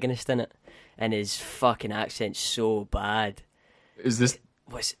antagonist in it. And his fucking accent's so bad. Is this...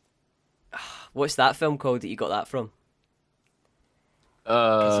 What's that film called that you got that from?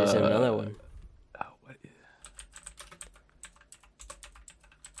 Because there's another one.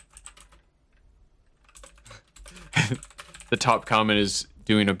 The top comment is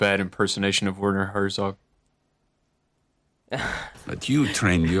doing a bad impersonation of Werner Herzog. But you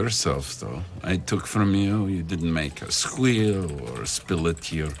trained yourself, though. I took from you, you didn't make a squeal or spill a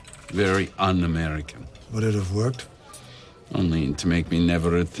tear. Very un-American. Would it have worked? Only to make me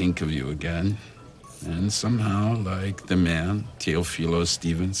never think of you again. And somehow, like the man, Teofilo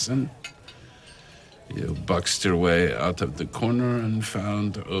Stevenson, you boxed your way out of the corner and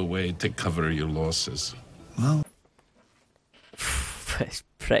found a way to cover your losses. Well... It's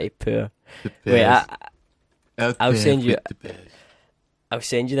pretty poor. Wait, I'll send you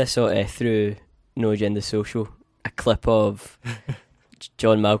this through No Agenda Social, a clip of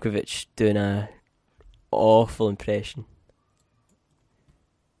John Malkovich doing a awful impression.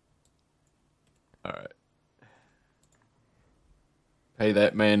 All right. Pay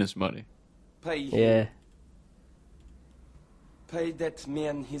that man his money. Pay him. Yeah. Pay that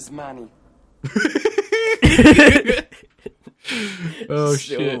man his money. Oh, so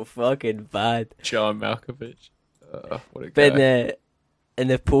shit. Fucking bad. John Malkovich. What a guy. But in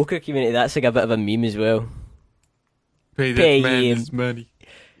the poker community, that's like a bit of a meme as well. Pay that man his money.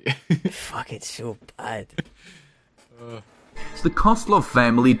 Fucking so bad. The Koslov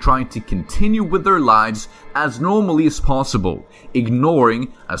family tried to continue with their lives as normally as possible,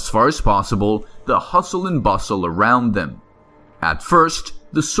 ignoring, as far as possible, the hustle and bustle around them. At first,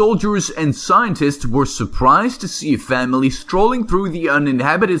 the soldiers and scientists were surprised to see a family strolling through the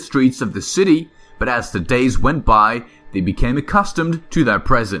uninhabited streets of the city, but as the days went by, they became accustomed to their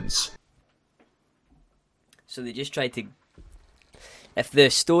presence. So they just tried to... If the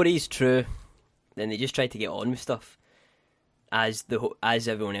story's true, then they just tried to get on with stuff as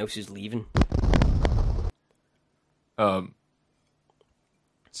everyone else is leaving.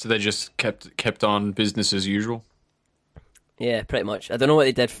 So they just kept on business as usual? Yeah, pretty much. I don't know what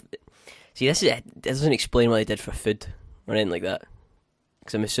they did. See, it doesn't explain what they did for food or anything like that.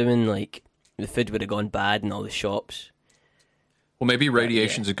 Because I'm assuming, like, the food would have gone bad in all the shops. Well, maybe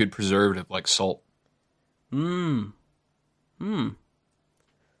radiation's a good preservative, like salt. Like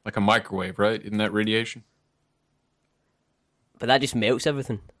a microwave, right? Isn't that radiation? But that just melts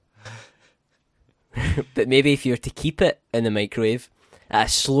everything. But maybe if you were to keep it in the microwave at a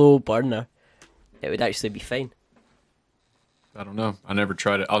slow burner, it would actually be fine. I don't know. I never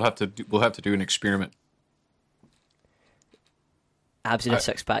tried it. We'll have to do an experiment. Abs in a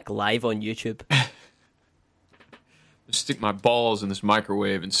six-pack live on YouTube. Stick my balls in this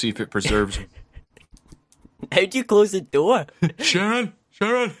microwave and see if it preserves them. How do you close the door? Sharon!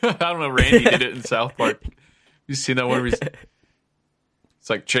 I don't know. Randy did it in South Park. You seen that one? Where it's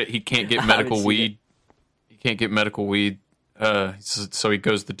like he can't get medical weed. He can't get medical weed. So he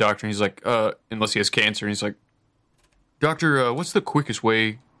goes to the doctor and he's like, unless he has cancer, and he's like, Doctor, what's the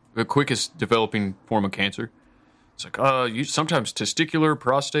quickest developing form of cancer? It's like, sometimes testicular,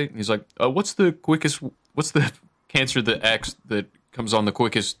 prostate. And he's like, what's the cancer that comes on the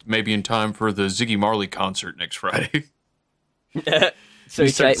quickest, maybe in time for the Ziggy Marley concert next Friday? So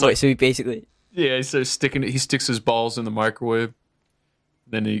he basically... Yeah, so he sticks his balls in the microwave.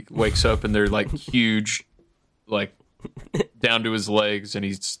 Then he wakes up and they're like huge, like down to his legs, and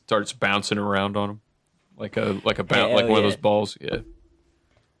he starts bouncing around on them. Like one of those balls, yeah.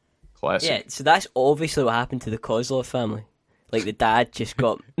 Classic. Yeah, so that's obviously what happened to the Kozlov family. Like, the dad just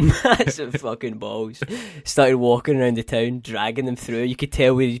got massive fucking balls, started walking around the town, dragging them through. You could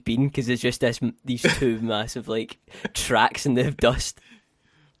tell where he's been, because there's just these two massive, like, tracks in the dust.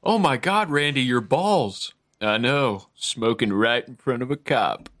 Oh my God, Randy, your balls. I know, smoking right in front of a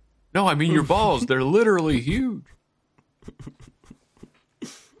cop. No, I mean your balls, they're literally huge.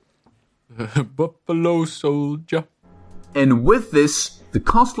 Buffalo Soldier. And with this, the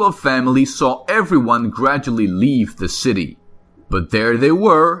Kozlov family saw everyone gradually leave the city. But there they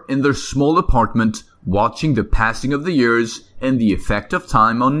were in their small apartment, watching the passing of the years and the effect of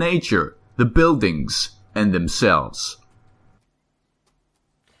time on nature, the buildings, and themselves.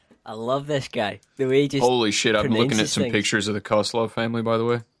 I love this guy. The way he just Holy shit, I've been looking at some things. pictures of the Kozlov family, by the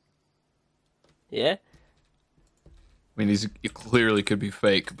way. Yeah? I mean, it clearly could be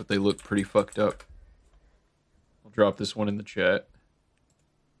fake, but they look pretty fucked up. I'll drop this one in the chat.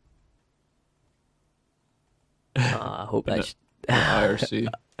 I hope that's... IRC.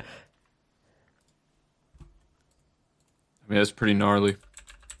 I mean, that's pretty gnarly.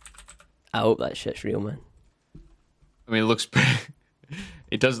 I hope that shit's real, man. I mean, it looks...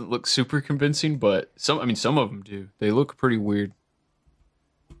 It doesn't look super convincing, but some of them do. They look pretty weird.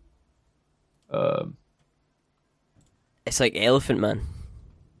 It's like Elephant Man.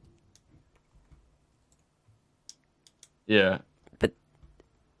 Yeah. But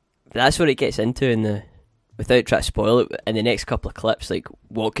that's what it gets into without trying to spoil it, in the next couple of clips, like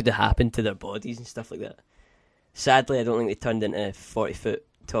what could have happened to their bodies and stuff like that. Sadly, I don't think they turned into 40-foot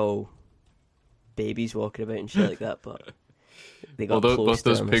tall babies walking about and shit like that, but they got close both to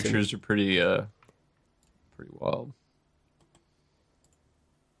those them, pictures are pretty wild.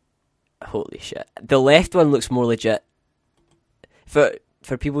 Holy shit. The left one looks more legit.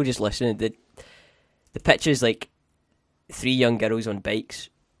 For people just listening, the picture's like 3 young girls on bikes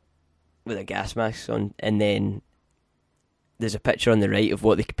with their gas masks on, and then there's a picture on the right of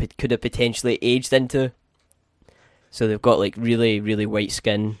what they could have potentially aged into. So they've got like really, really white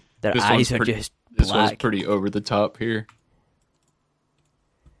skin. Their eyes are just black. This one's pretty over the top here.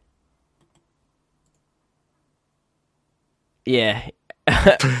 Yeah.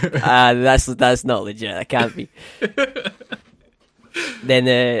 That's not legit. That can't be.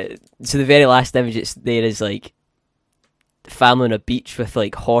 Then so the very last image there is like family on a beach with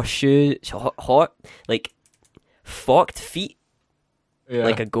like horseshoes, like forked feet,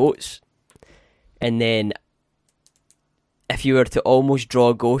 like a goat's. And then if you were to almost draw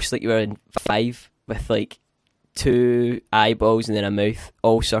a ghost like you were in 5 with like 2 eyeballs and then a mouth,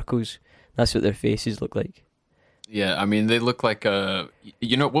 all circles, that's what their faces look like. Yeah, I mean, they look like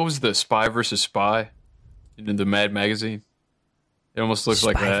what was the Spy versus Spy in the Mad magazine? It almost looks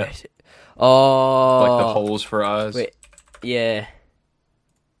like that. Oh. Like the holes for eyes. Wait, yeah.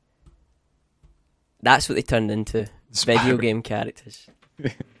 That's what they turned into. Video game characters.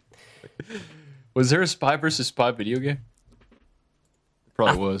 Was there a Spy versus Spy video game? It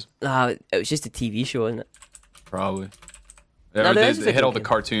probably was. It was just a TV show, wasn't it? Probably. No, they had all the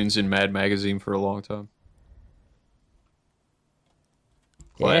cartoons in Mad magazine for a long time.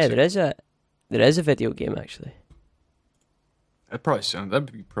 Classic. Yeah, there is a video game actually.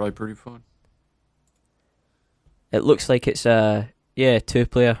 That'd be probably pretty fun. It looks like it's a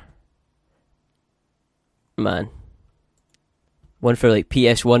 2-player. Man. One for like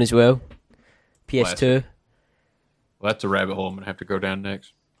PS1 as well. PS2. Well, that's a rabbit hole I'm going to have to go down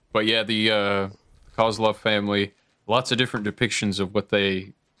next. But yeah, the Kozlov family, lots of different depictions of what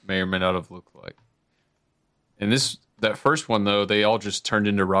they may or may not have looked like. And that first one, though, they all just turned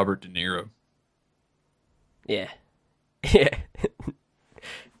into Robert De Niro. Yeah. Yeah.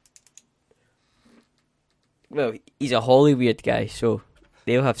 Well, he's a Hollywood guy, so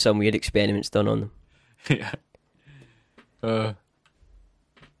they'll have some weird experiments done on them. Yeah.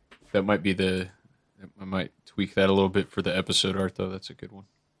 That might be I might tweak that a little bit for the episode art, though. That's a good one.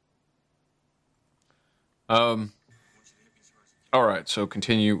 All right, so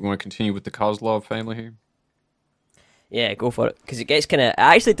we want to continue with the Kozlov family here? Yeah, go for it. Because it gets kind of... It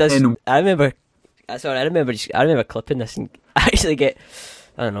actually does... I remember clipping this and I actually get...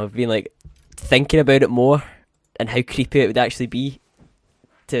 I don't know, being like thinking about it more and how creepy it would actually be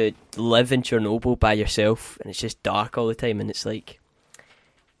to live in Chernobyl by yourself and it's just dark all the time and it's like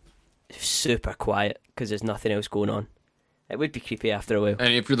super quiet because there's nothing else going on. It would be creepy after a while.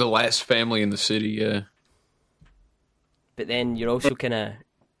 And if you're the last family in the city, yeah. But then you're also kind of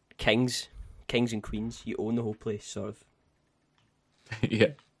kings and queens. You own the whole place, sort of.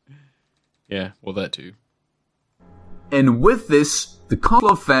 Yeah. Yeah, well, that too. And with this, the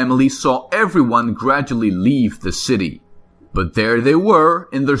Kozlov family saw everyone gradually leave the city. But there they were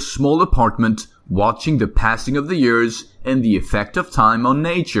in their small apartment, watching the passing of the years and the effect of time on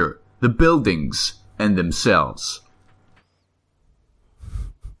nature, the buildings, and themselves.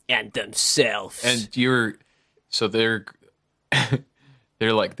 And themselves. And so they're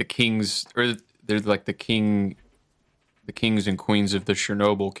like the kings, or they're like the kings and queens of the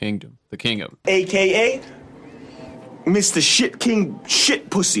Chernobyl kingdom, the king of it. AKA Mr. Shit King Shit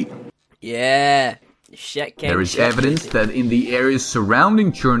Pussy. Yeah. Shit King. There is evidence that in the areas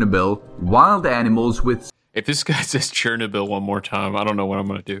surrounding Chernobyl, wild animals with... If this guy says Chernobyl one more time, I don't know what I'm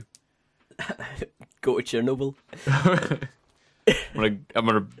going to do. Go to Chernobyl. I'm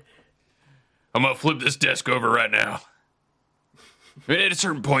gonna flip this desk over right now. At a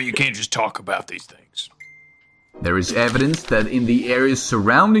certain point, you can't just talk about these things. There is evidence that in the areas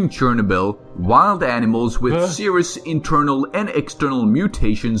surrounding Chernobyl, wild animals with serious internal and external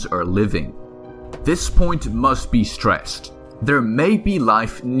mutations are living. This point must be stressed. There may be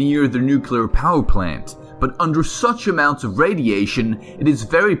life near the nuclear power plant, but under such amounts of radiation, it is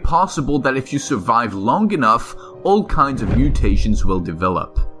very possible that if you survive long enough, all kinds of mutations will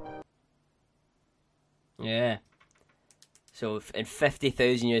develop. Yeah. So in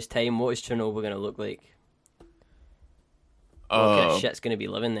 50,000 years' time, what is Chernobyl going to look like? What kind of shit's going to be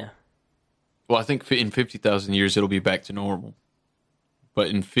living there? Well, I think in 50,000 years, it'll be back to normal. But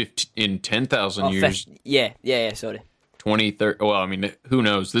in 10,000 years... Yeah, sorry. 20, 30... Well, I mean, who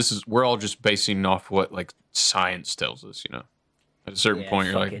knows? We're all just basing off what, like, science tells us, you know? At a certain point,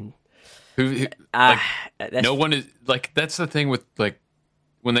 you're like... no one is... Like, that's the thing with, like,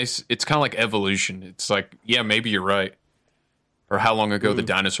 when it's kind of like evolution. It's like, yeah, maybe you're right. Or how long ago the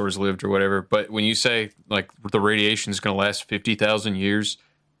dinosaurs lived or whatever. But when you say, like, the radiation is going to last 50,000 years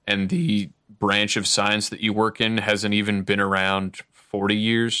and the branch of science that you work in hasn't even been around 40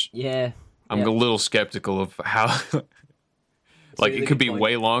 years. Yeah. I'm a little skeptical of how... like, it could be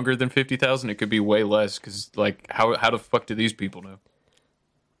way longer than 50,000. It could be way less. Because, like, how the fuck do these people know?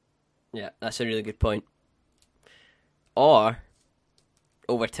 Yeah, that's a really good point. Or,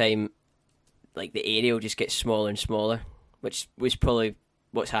 over time, like, the area will just get smaller and smaller, which was probably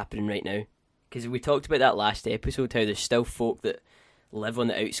what's happening right now. Because we talked about that last episode, how there's still folk that live on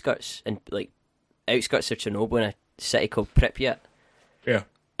the outskirts, and, like, outskirts of Chernobyl in a city called Pripyat. Yeah.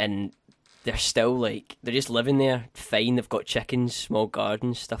 And they're still, like, they're just living there, fine, they've got chickens, small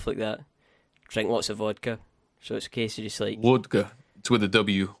gardens, stuff like that. Drink lots of vodka. So it's a case of just, like... Vodka. It's with a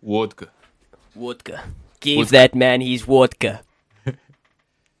W. Vodka. Vodka. Give that man his vodka.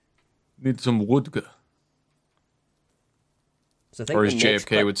 Need some vodka. So or as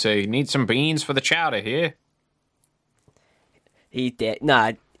JFK would say, need some beans for the chowder here. He didn't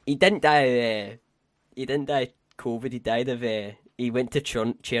die. He didn't die COVID. He died of. He went to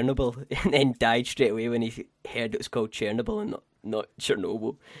Chernobyl and then died straight away when he heard it was called Chernobyl and not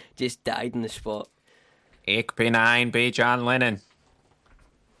Chernobyl. Just died on the spot. Ich bin ein B. John Lennon.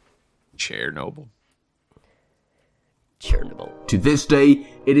 Chernobyl. To this day,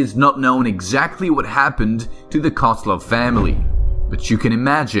 it is not known exactly what happened to the Kozlov family, but you can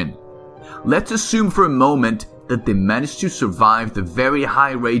imagine. Let's assume for a moment that they managed to survive the very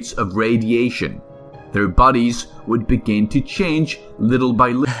high rates of radiation. their bodies would begin to change little by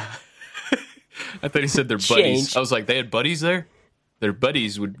little. I thought he said their buddies. Change. I was like, they had buddies there? Their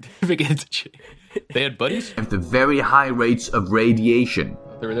buddies would begin to change. They had buddies? At the very high rates of radiation,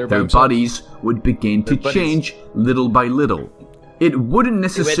 They were there by their themselves? bodies would begin to Their buddies. change little by little. It wouldn't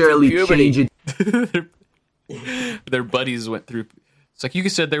necessarily change it. Their buddies went through. It's like you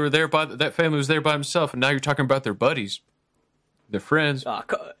said they were there by that family was there by himself, and now you're talking about their buddies, their friends. Oh,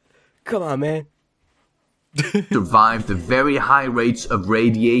 come on, man. Survive the very high rates of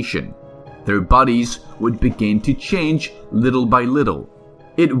radiation, their bodies would begin to change little by little.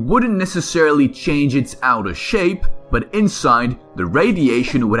 It wouldn't necessarily change its outer shape, but inside, the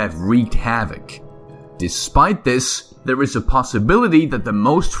radiation would have wreaked havoc. Despite this, there is a possibility that the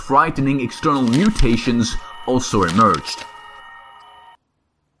most frightening external mutations also emerged.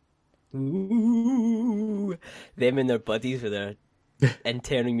 Ooh, them and their buddies with their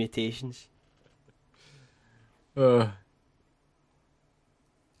internal mutations. Buddy.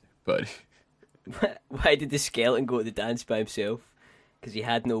 Why did the skeleton go to the dance by himself? Because he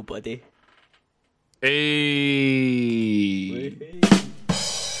had no buddy. Hey.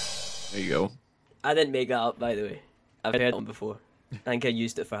 There you go. I didn't make that up, by the way. I've heard it before. I think I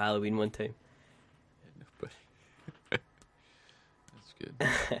used it for Halloween one time. That's good.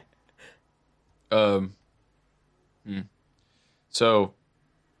 So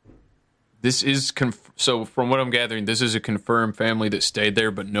this is so from what I'm gathering, this is a confirmed family that stayed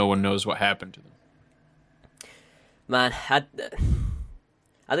there, but no one knows what happened to them. Man, I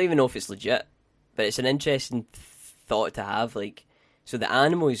don't even know if it's legit, but it's an interesting thought to have. Like, so the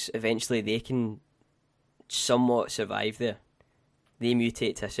animals eventually they can somewhat survive there. They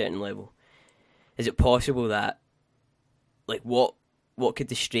mutate to a certain level. Is it possible that, like, what could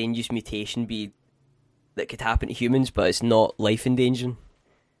the strangest mutation be that could happen to humans, but it's not life endangering?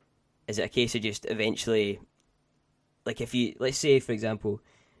 Is it a case of just eventually, like, if you, let's say, for example,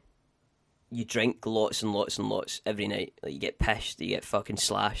 you drink lots and lots and lots every night, like you get pissed, you get fucking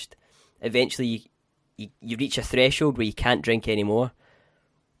slashed. Eventually, you reach a threshold where you can't drink anymore,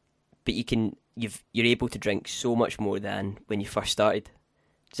 but you're able to drink so much more than when you first started.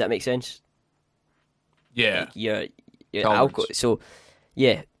 Does that make sense? Yeah. Like your Tolerance. alcohol. So,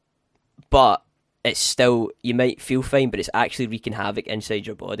 yeah, but it's still, you might feel fine, but it's actually wreaking havoc inside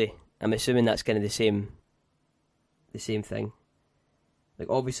your body. I'm assuming that's kind of the same thing. Like,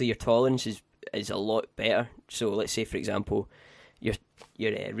 obviously your tolerance is a lot better. So let's say, for example, your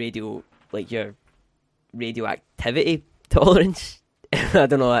radioactivity tolerance. I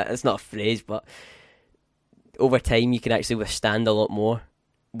don't know, it's not a phrase, but over time you can actually withstand a lot more.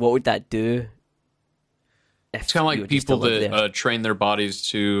 What would that do? It's kind of like people that train their bodies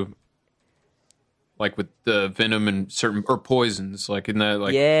to, like with the venom and certain or poisons, like in that,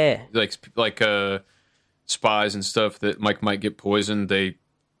 like yeah, like spies and stuff that might get poisoned. They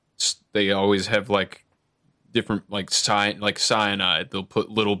always have like different like cyanide. They'll put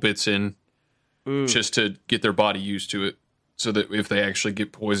little bits in just to get their body used to it, so that if they actually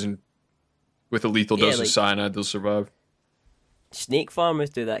get poisoned with a lethal dose of cyanide, they'll survive. Snake farmers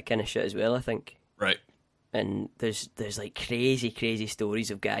do that kind of shit as well, I think. Right. And there's like crazy stories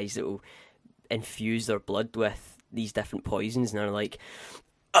of guys that will infuse their blood with these different poisons, and they're like,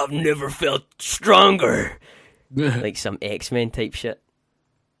 I've never felt stronger. Like some X-Men type shit.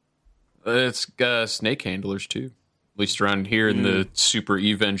 It's snake handlers too. At least around here in the super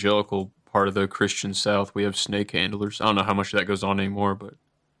evangelical part of the Christian South, we have snake handlers. I don't know how much of that goes on anymore, but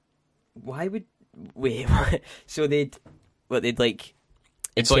so they'd like,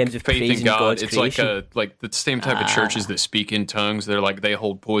 in it's terms like of faith in praising God. God's It's creation? like the same type of churches that speak in tongues. They're like, they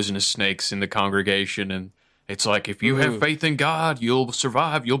hold poisonous snakes in the congregation, and it's like, if you have faith in God, you'll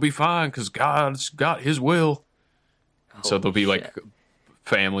survive. You'll be fine because God's got His will. So there'll be like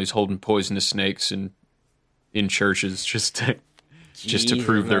families holding poisonous snakes in churches just to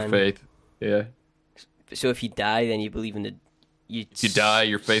prove their faith. Yeah. So if you die, then you believe in If you die,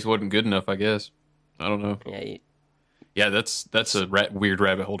 your faith wasn't good enough, I guess. I don't know. Yeah. Yeah, that's a weird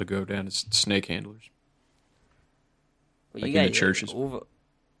rabbit hole to go down. It's snake handlers. Well, like you in the guys, churches.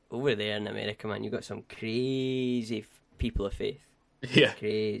 Over there in America, man, you got some crazy people of faith. Yeah.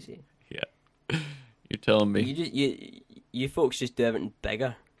 Crazy. Yeah. You're telling me. You folks just do everything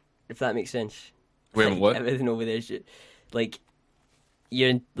bigger, if that makes sense. Wait, like, what? Everything over there is just, like, you're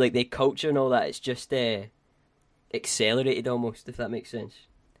in, like, the culture and all that, it's just accelerated almost, if that makes sense.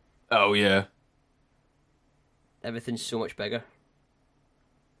 Oh, yeah. Everything's so much bigger.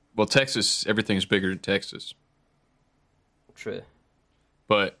 Well, Texas, everything's bigger in Texas. True.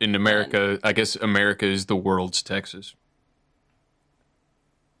 But in America, I guess America is the world's Texas.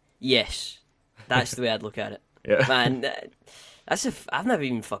 Yes. That's the way I'd look at it. Yeah. Man, I've never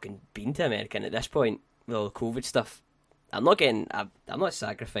even fucking been to America, and at this point, with all the COVID stuff, I'm not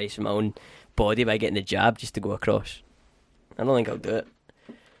sacrificing my own body by getting the jab just to go across. I don't think I'll do it.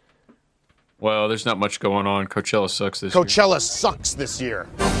 Well, there's not much going on. Coachella sucks this year. Coachella sucks this year.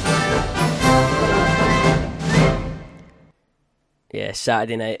 Yeah,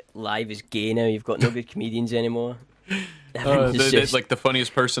 Saturday Night Live is gay now. You've got no good comedians anymore. Like the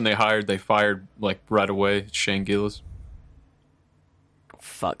funniest person they hired, they fired like right away. It's Shane Gillis.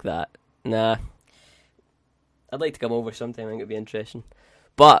 Fuck that. Nah. I'd like to come over sometime. I think it'd be interesting.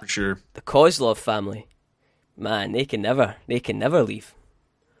 But For sure. The Kozlov family, man, they can never leave.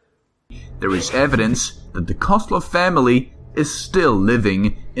 There is evidence that the Kozlov family is still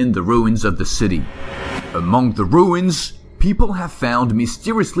living in the ruins of the city. Among the ruins, people have found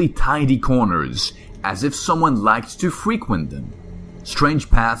mysteriously tidy corners, as if someone liked to frequent them. Strange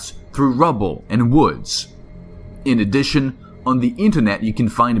paths through rubble and woods. In addition, on the internet you can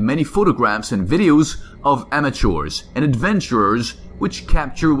find many photographs and videos of amateurs and adventurers which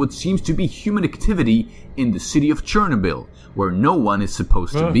capture what seems to be human activity in the city of Chernobyl, where no one is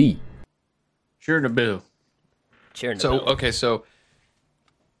supposed to be. Chernobyl. So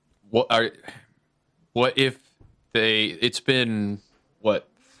what if it's been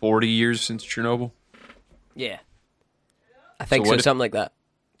 40 years since Chernobyl? Yeah. I think so, something like that.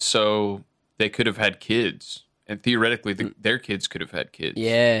 So they could have had kids, and theoretically their kids could have had kids.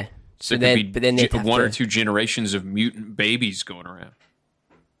 Yeah. So then they'd have one or two generations of mutant babies going around.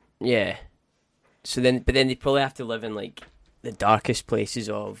 Yeah. But then they probably have to live in like the darkest places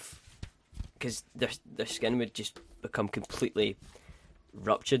because their skin would just become completely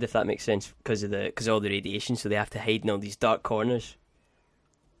ruptured, if that makes sense, because of all the radiation. So they have to hide in all these dark corners.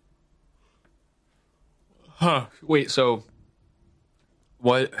 Huh. Wait. So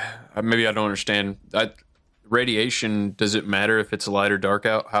what? Maybe I don't understand. Radiation, does it matter if it's light or dark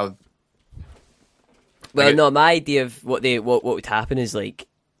out? How? Well, no. My idea of what would happen is like.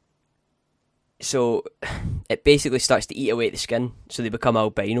 So, it basically starts to eat away at the skin, so they become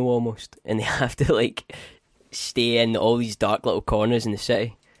albino almost, and they have to like stay in all these dark little corners in the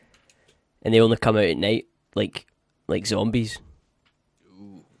city, and they only come out at night, like zombies.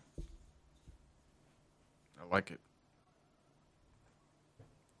 Ooh. I like it.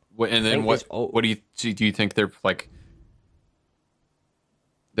 And then what do you think they're like?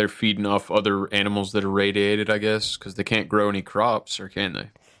 They're feeding off other animals that are radiated, I guess, because they can't grow any crops, or can they?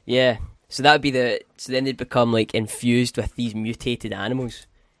 Yeah. So that would be so then they'd become like infused with these mutated animals.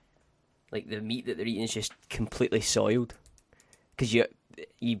 Like the meat that they're eating is just completely soiled. Because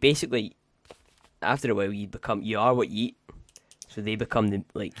you basically, after a while, you are what you eat. So they become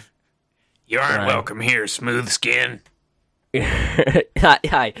You aren't welcome here, smooth skin. Yeah,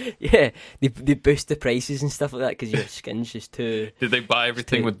 they boost the prices and stuff like that because your skin's just too... Did they buy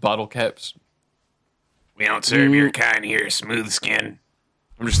everything with bottle caps? We don't serve your kind here, smooth skin.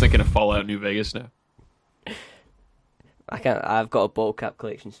 I'm just thinking of Fallout New Vegas now. I've got a bottle cap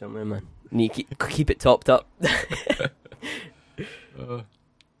collection somewhere, man. Need to keep it topped up.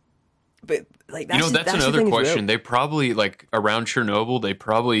 But like that's another question. They probably around Chernobyl.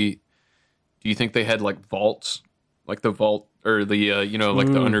 Do you think they had vaults, like the vault or the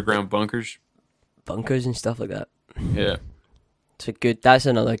the underground bunkers and stuff like that? Yeah, That's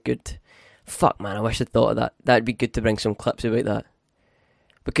another good. Fuck, man, I wish I'd thought of that. That'd be good to bring some clips about that.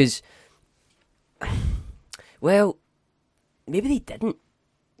 Because, well, maybe they didn't,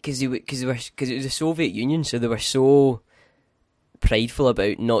 because it was the Soviet Union, so they were so prideful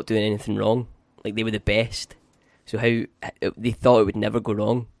about not doing anything wrong. Like they were the best, so they thought it would never go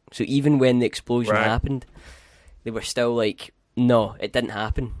wrong. So even when the explosion happened, they were still like, no, it didn't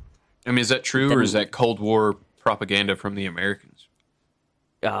happen. I mean, is that true, or is that Cold War propaganda from the Americans?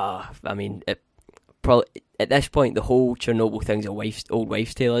 I mean, probably at this point, the whole Chernobyl thing's old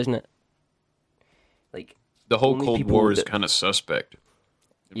wives' tale, isn't it? Like the whole Cold War is kind of suspect,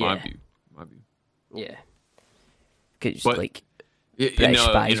 in my view. Yeah, because in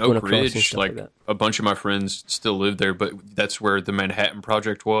Oak Ridge, a bunch of my friends still live there, but that's where the Manhattan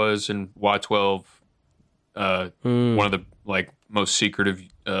Project was, and Y-12, one of the most secretive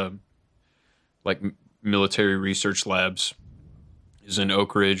military research labs is in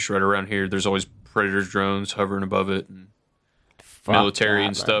Oak Ridge, right around here. There's always Predator drones hovering above it, and military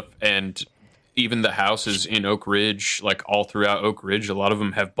and stuff. And even the houses in Oak Ridge, all throughout Oak Ridge, a lot of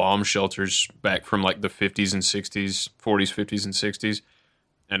them have bomb shelters back from the 50s and 60s, 40s, 50s, and 60s.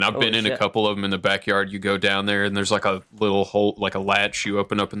 And I've been in a couple of them in the backyard. You go down there, and there's a little hole, a latch you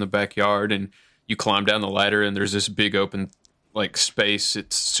open up in the backyard, and you climb down the ladder, and there's this big open like space,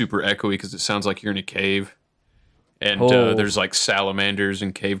 it's super echoey because it sounds like you're in a cave. And there's like salamanders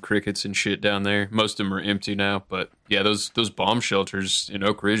and cave crickets and shit down there. Most of them are empty now, but yeah, those bomb shelters in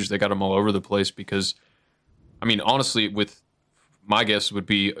Oak Ridge, they got them all over the place because, I mean, honestly, with my guess would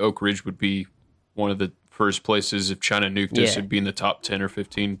be Oak Ridge would be one of the first places if China nuked us, it'd be in the top 10 or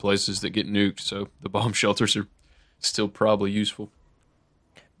 15 places that get nuked. So the bomb shelters are still probably useful.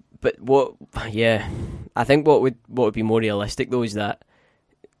 But I think what would be more realistic though is that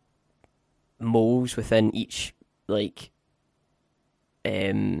moles within each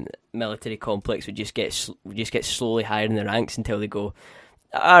military complex would just get slowly higher in the ranks until they go,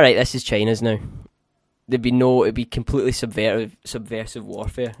 all right, this is China's now. It'd be completely subversive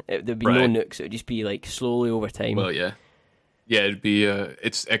warfare. There'd be no nukes. It would just be like slowly over time. Well, yeah, it'd be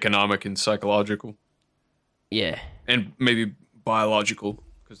it's economic and psychological. Yeah, and maybe biological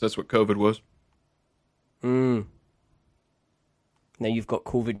because that's what COVID was. Now you've got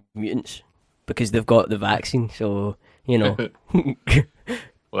COVID mutants. Because they've got the vaccine, so you know. Well,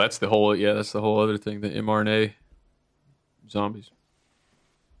 that's the whole other thing. The mRNA zombies.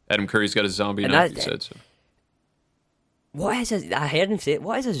 Adam Curry's got a zombie knife. He said so. I heard him say,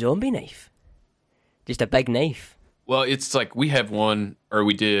 "What is a zombie knife?" Just a big knife. Well, it's like we have one, or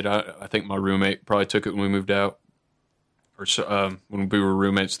we did. I think my roommate probably took it when we moved out, or so, when we were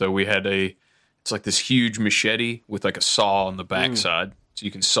roommates. Though we had it's like this huge machete with like a saw on the backside. So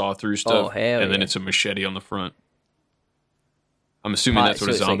you can saw through stuff, and then it's a machete on the front. I'm assuming that's what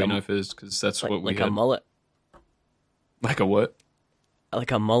a zombie knife is, because that's what we had. Like a mullet. Like a what?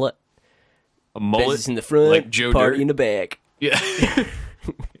 Like a mullet. A mullet? Business in the front, like Joe party Dirt? in the back. Yeah.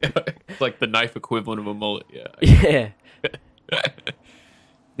 It's like the knife equivalent of a mullet, yeah. Yeah.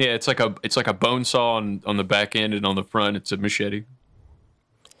 Yeah, it's like a bone saw on the back end, and on the front it's a machete.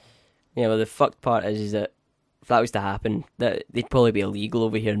 Yeah, well the fucked part is that if that was to happen, that they'd probably be illegal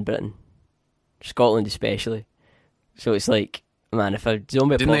over here in Britain, Scotland especially. So it's like, man, if a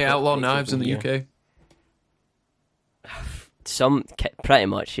zombie didn't they outlaw knives in the UK? Some pretty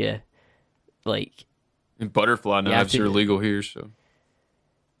much, yeah. Like, and butterfly knives are illegal here. So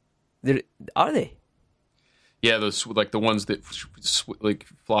are they? Yeah, those like the ones that like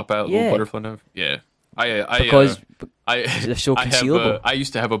flop out, little butterfly knife. Yeah. Because they're so concealable. I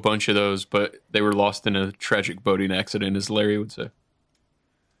used to have a bunch of those, but they were lost in a tragic boating accident, as Larry would say.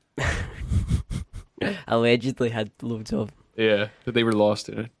 Allegedly had loads of them. Yeah, but they were lost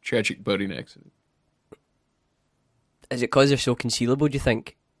in a tragic boating accident. Is it because they're so concealable, do you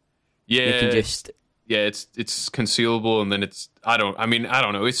think? Yeah. They can just... Yeah, it's concealable, and then I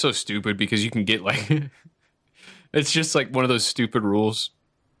don't know. It's so stupid because you can get like... It's just like one of those stupid rules.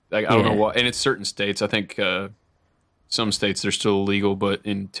 Like, I don't know why, and it's certain states. I think some states they're still illegal, but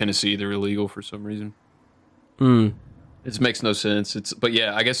in Tennessee they're illegal for some reason. It makes no sense. But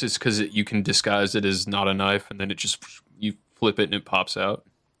yeah, I guess it's because you can disguise it as not a knife, and then you flip it and it pops out.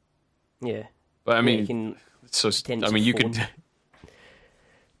 Yeah, but I mean, it's so. I mean, you could.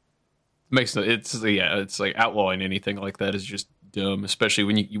 Makes no. It's like outlawing anything like that is just dumb, especially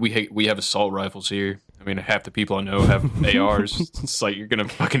when we have assault rifles here. I mean, half the people I know have ARs. It's like you're gonna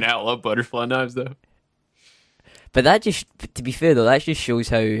fucking outlaw butterfly knives, though. But that just, to be fair though, that just shows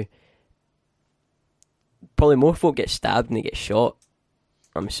how probably more folk get stabbed than they get shot.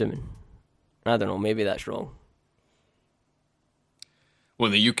 I'm assuming. I don't know. Maybe that's wrong.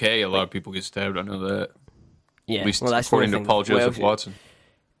 Well, in the UK, a lot of people get stabbed. I know that. Yeah, at least according to Paul Joseph Watson.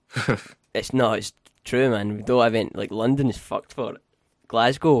 It's true, man. Though I went like London is fucked for it.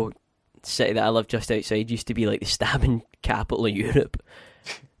 Glasgow, city that I live just outside, used to be like the stabbing capital of Europe.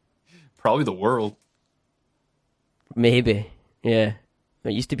 Probably the world. Maybe, yeah.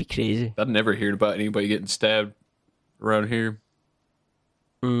 It used to be crazy. I'd never heard about anybody getting stabbed around here.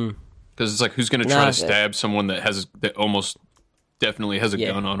 Because it's like, who's going to try to stab someone that almost definitely has a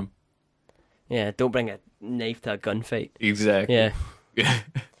gun on him? Yeah, don't bring a knife to a gunfight. Exactly. Yeah.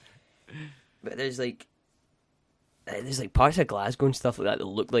 But there's like parts of Glasgow and stuff like that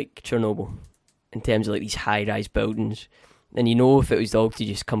look like Chernobyl in terms of like these high-rise buildings. And you know, if it was all to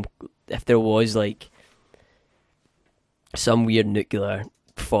just come, if there was like some weird nuclear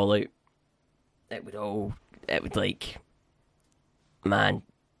fallout, it would like, man,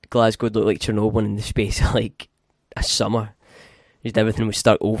 Glasgow would look like Chernobyl in the space of like a summer. Just everything would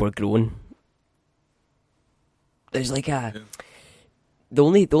start overgrown. There's like the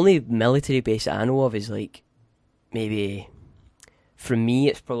only military base I know of is like, maybe, from me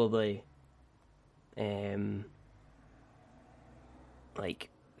it's probably like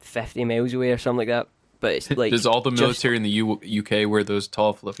 50 miles away or something like that. But it's like, does all the military in the UK wear those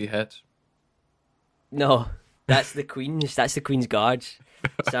tall fluffy hats? No, That's the Queen's. That's the Queen's Guards.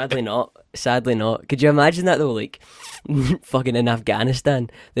 Sadly not. Sadly not. Could you imagine that though? Like, fucking in Afghanistan,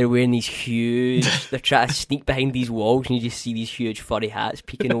 they're wearing these huge. They're trying to sneak behind these walls, and you just see these huge furry hats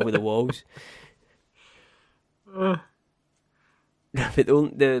peeking over the walls. But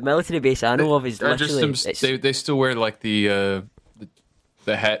the military base I know of is literally. They still wear like the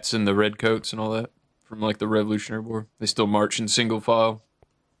hats and the red coats and all that from like the Revolutionary War. They still march in single file.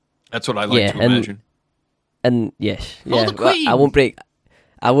 That's what I like to imagine. And yes, yeah, I won't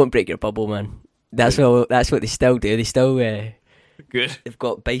break your bubble, man. That's what they still do. They still good. They've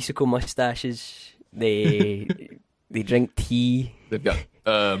got bicycle mustaches. They drink tea. They've got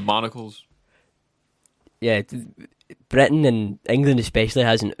monocles. Yeah, Britain and England especially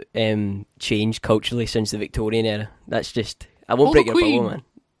hasn't changed culturally since the Victorian era. That's just I won't break your bubble, man.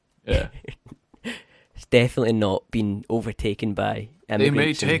 Yeah, it's definitely not been overtaken by. They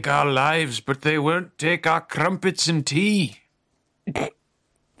may take our lives, but they won't take our crumpets and tea. A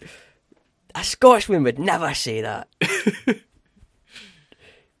Scotsman would never say that.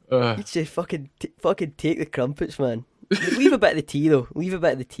 He'd say, fucking take the crumpets, man. Leave a bit of the tea, though. Leave a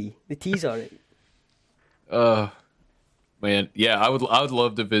bit of the tea. The tea's alright. Man, yeah, I would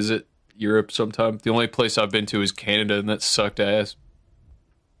love to visit Europe sometime. The only place I've been to is Canada, and that sucked ass.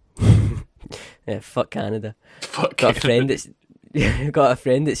 Yeah, fuck Canada. Fuck got Canada. Got a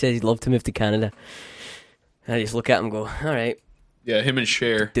friend that says he'd love to move to Canada. I just look at him and go, alright. Yeah, him and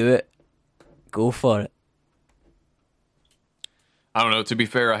Cher. Do it. Go for it. I don't know. To be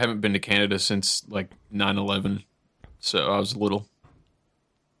fair, I haven't been to Canada since like 9/11, so I was little.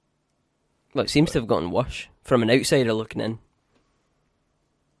 Well, it seems to have gotten worse from an outsider looking in.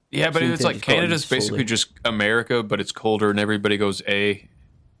 Yeah, but it's like Canada's basically just America, but it's colder and everybody goes A.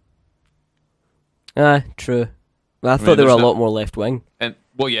 True. Well, I thought they were a lot more left wing. And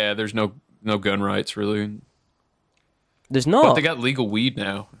well, yeah, there's no gun rights really. There's not. But they got legal weed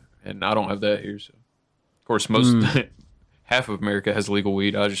now, and I don't have that here. So, of course, most half of America has legal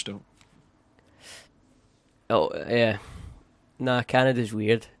weed. I just don't. Oh yeah, nah. Canada's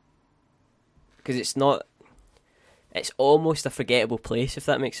weird because it's not. It's almost a forgettable place, if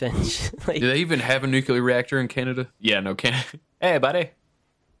that makes sense. Do they even have a nuclear reactor in Canada? Yeah, no, Canada. Hey, buddy.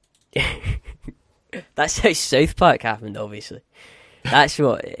 That's how South Park happened, obviously. That's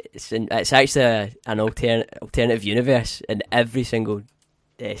what it's actually an alternative universe, and every single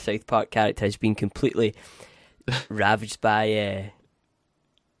South Park character has been completely ravaged by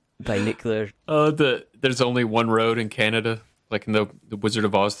nuclear. There's only one road in Canada, like in the Wizard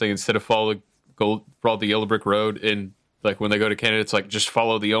of Oz thing. Instead of follow the yellow brick road, and like when they go to Canada, it's like just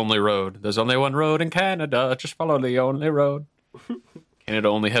follow the only road. There's only one road in Canada. Just follow the only road. Canada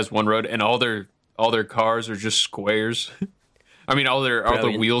only has one road, and all their cars are just squares. I mean, all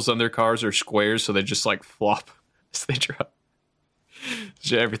the wheels on their cars are squares, so they just like flop as they drive.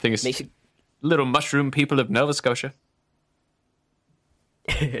 So everything is little mushroom people of Nova Scotia.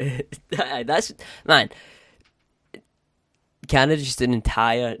 That's man. Canada's just an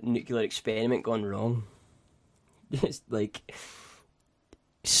entire nuclear experiment gone wrong. It's like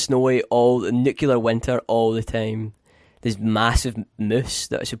snowy nuclear winter all the time. There's massive moose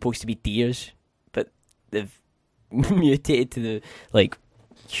that are supposed to be deers, but they've mutated to the like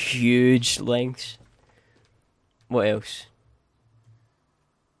huge lengths. What else?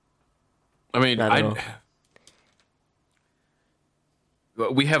 I mean,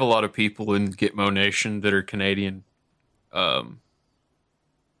 we have a lot of people in Gitmo Nation that are Canadian, and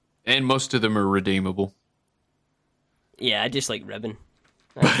most of them are redeemable. Yeah, I just like ribbon.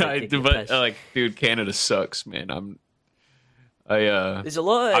 Dude, Canada sucks, man. There's a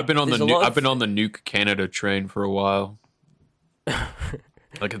lot. I've been on the Nuke Canada train for a while.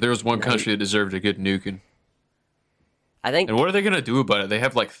 Like, if there was one country that deserved a good nuking. I think. And what are they gonna do about it? They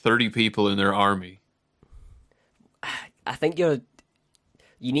have like 30 people in their army. I think you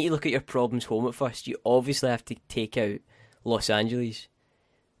need to look at your problems home at first. You obviously have to take out Los Angeles,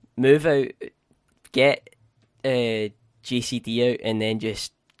 move out, get JCD out, and then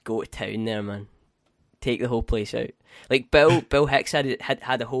just go to town there, man. Take the whole place out. Like Bill Hicks had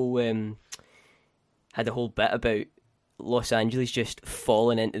a whole bit about Los Angeles just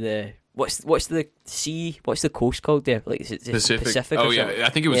falling into the what's the sea? What's the coast called there? Like is it Pacific? Oh yeah, I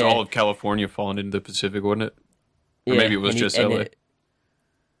think it was all of California falling into the Pacific, wasn't it? Or maybe it was just LA.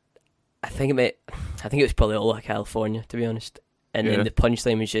 I think it was probably all of California, to be honest. And then the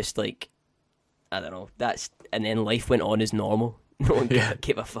punchline was just like, I don't know. And then life went on as normal. No one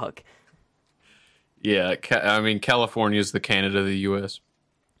gave a fuck. Yeah, I mean, California is the Canada of the U.S.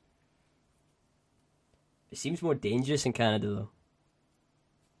 It seems more dangerous in Canada, though.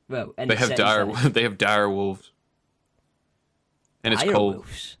 Well, they have dire wolves. And it's cold.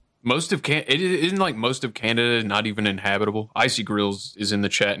 Most of it isn't like most of Canada not even inhabitable. Icy Grills is in the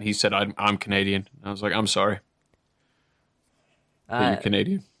chat, and he said I'm Canadian. I was like, I'm sorry, but you're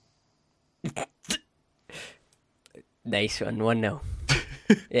Canadian. Nice one, 1-0.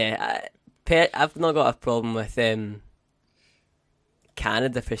 Yeah, I've not got a problem with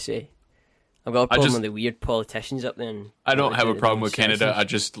Canada per se. I've got a problem with the weird politicians up there. I don't have a problem with Canada. I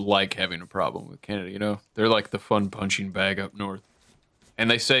just like having a problem with Canada. You know, they're like the fun punching bag up north. And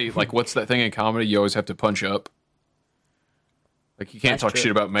they say, like, what's that thing in comedy? You always have to punch up. Like, you can't talk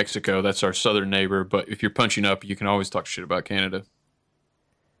shit about Mexico. That's our southern neighbor. But if you're punching up, you can always talk shit about Canada.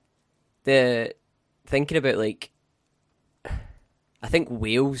 Thinking about, like, I think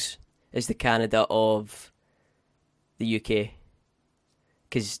Wales is the Canada of the UK.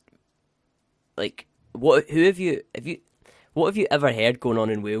 Because, like, what have you ever heard going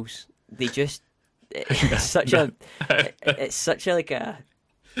on in Wales? They just... It's such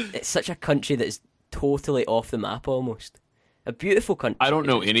a country that's totally off the map almost. A beautiful country. I don't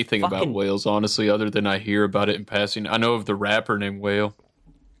know anything about Wales, honestly, other than I hear about it in passing. I know of the rapper named Whale.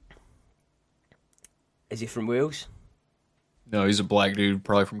 Is he from Wales? No, he's a black dude,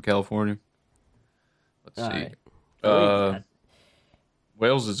 probably from California. Let's see. Right.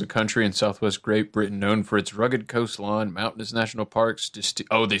 Wales is a country in southwest Great Britain known for its rugged coastline, mountainous national parks.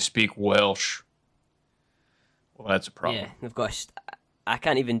 They speak Welsh. Well, that's a problem. Yeah, they've got. I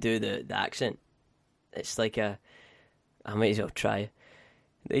can't even do the accent. It's like I might as well try.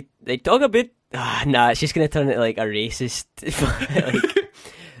 They talk a bit. Nah, it's just gonna turn into like a racist, like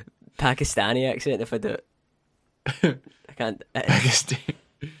Pakistani accent if I do it. I can't. Pakistan.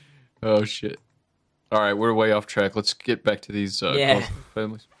 Oh shit! All right, we're way off track. Let's get back to these Kozlov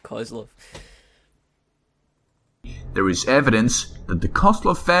families. Kozlov. There is evidence that the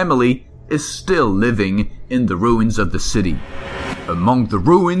Kozlov family is still living in the ruins of the city. Among the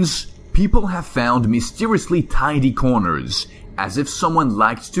ruins, people have found mysteriously tidy corners, as if someone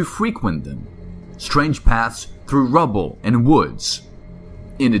liked to frequent them. Strange paths through rubble and woods.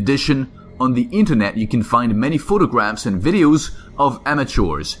 In addition, on the internet you can find many photographs and videos of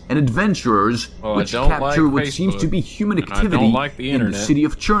amateurs and adventurers which capture what seems to be human activity in the city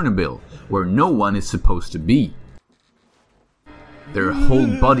of Chernobyl, where no one is supposed to be. Their whole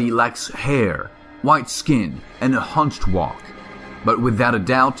body lacks hair, white skin, and a hunched walk. But without a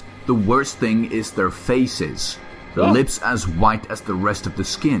doubt, the worst thing is their faces. The lips as white as the rest of the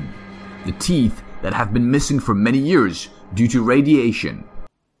skin. The teeth that have been missing for many years due to radiation.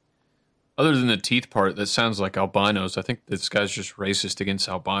 Other than the teeth part, that sounds like albinos. I think this guy's just racist against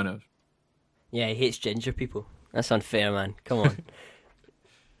albinos. Yeah, he hates ginger people. That's unfair, man. Come on.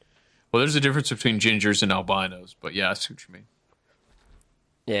 Well, there's a difference between gingers and albinos, but yeah, I see what you mean.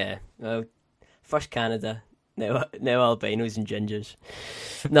 Yeah, well, first Canada, now albinos and gingers.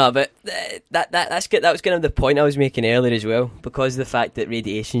 No, but that's good. That was kind of the point I was making earlier as well, because of the fact that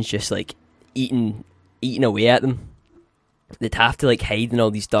radiation's just like eating away at them. They'd have to like hide in all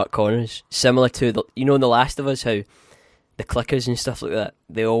these dark corners, similar to in The Last of Us, how the clickers and stuff like that,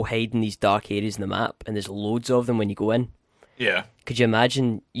 they all hide in these dark areas in the map, and there's loads of them when you go in. Yeah. Could you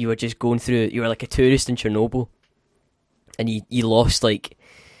imagine you were just going through? You were like a tourist in Chernobyl, and you lost like.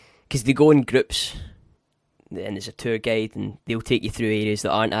 Because they go in groups, and there's a tour guide, and they'll take you through areas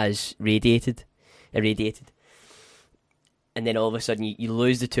that aren't as irradiated. And then all of a sudden, you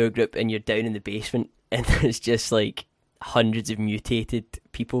lose the tour group, and you're down in the basement, and there's just like hundreds of mutated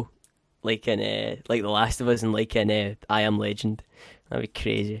people, like in The Last of Us, and like in I Am Legend. That'd be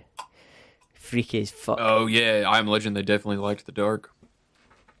crazy, freaky as fuck. Oh yeah, I Am Legend. They definitely liked the dark.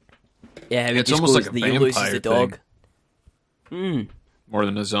 Yeah, it's almost like a vampire the dog. thing. More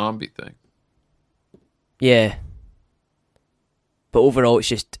than a zombie thing. Yeah. But overall, it's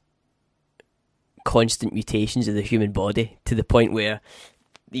just constant mutations of the human body to the point where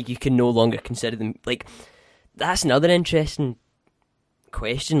you can no longer consider them. Like, that's another interesting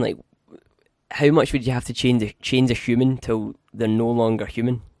question. Like, how much would you have to change a human till they're no longer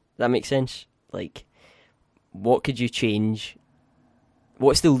human? Does that make sense? Like, what could you change?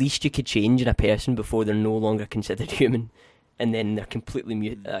 What's the least you could change in a person before they're no longer considered human? And then they're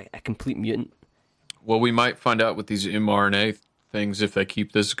completely a complete mutant. Well, we might find out with these mRNA things if they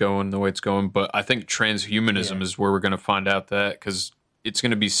keep this going the way it's going. But I think transhumanism is where we're going to find out that, because it's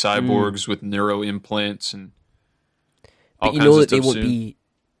going to be cyborgs with neuro implants and all but you kinds know of that stuff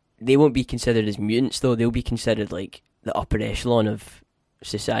they won't be considered as mutants though. They'll be considered like the upper echelon of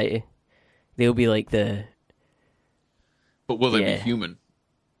society. They'll be like the. But will they be human?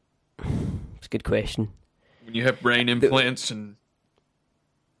 It's a good question. When you have brain implants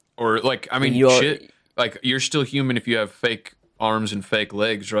or like, I mean, like you're still human if you have fake arms and fake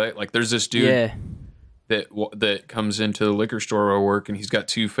legs, right? Like there's this dude that comes into the liquor store where I work, and he's got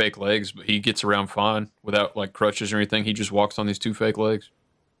 2 fake legs, but he gets around fine without like crutches or anything. He just walks on these 2 fake legs.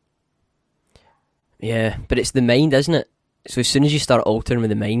 Yeah, but it's the mind, isn't it? So as soon as you start altering with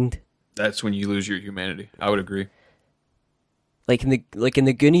the mind, that's when you lose your humanity. I would agree. Like in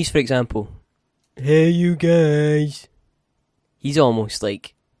the Goonies, for example. Hey, you guys. He's almost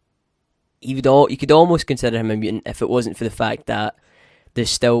like you could almost consider him a mutant if it wasn't for the fact that there's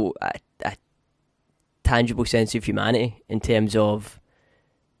still a tangible sense of humanity in terms of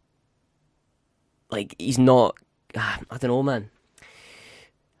like he's not. I don't know, man.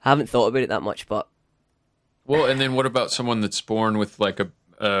 I haven't thought about it that much, but. Well, and then what about someone that's born with like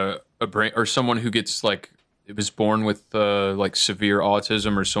a brain, or someone who gets like it was born with like severe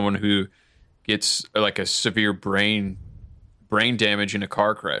autism, or someone who gets like a severe brain damage in a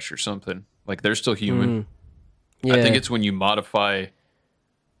car crash or something? Like they're still human. Yeah. I think it's when you modify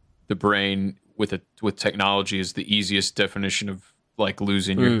the brain with technology is the easiest definition of like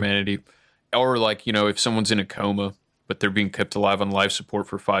losing your humanity. Or like, you know, if someone's in a coma but they're being kept alive on life support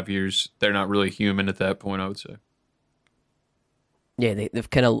for 5 years, they're not really human at that point, I would say. Yeah, they've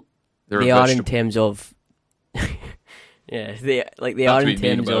kind of they are in terms of yeah, they are in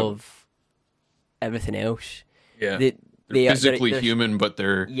terms of everything else. Yeah, they they're physically human, but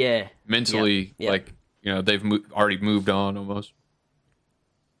they're mentally yeah. like, you know, they've already moved on almost.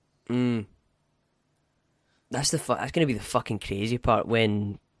 That's going to be the fucking crazy part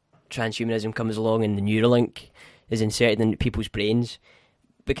when transhumanism comes along and the Neuralink is inserted into people's brains,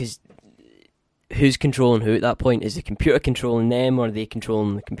 because who's controlling who at that point? Is the computer controlling them, or are they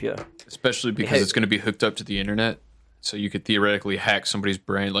controlling the computer? Especially because it's going to be hooked up to the internet, so you could theoretically hack somebody's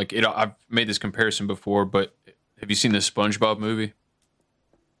brain. Like I've made this comparison before, but have you seen the SpongeBob movie?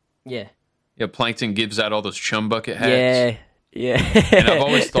 Yeah. Yeah, Plankton gives out all those chum bucket hacks. Yeah. And I've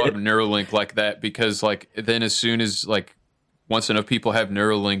always thought of Neuralink like that, because like then as soon as like once enough people have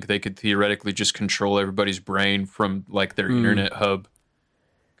Neuralink, they could theoretically just control everybody's brain from like their internet hub.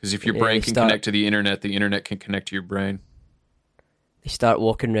 Because if your brain can connect to the internet can connect to your brain. They start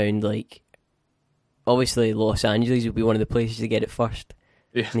walking around like, obviously Los Angeles will be one of the places to get it first.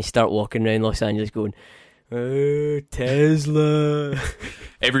 Yeah. And they start walking around Los Angeles going, oh, Tesla.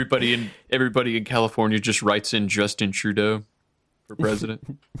 Everybody in California just writes in Justin Trudeau for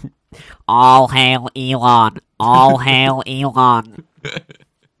president. All hail Elon. All hail Elon.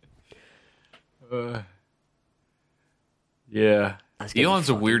 Yeah. Elon's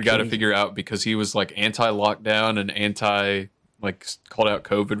a weird guy to figure out, because he was like anti-lockdown and called out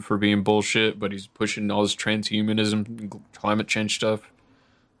COVID for being bullshit, but he's pushing all this transhumanism and climate change stuff.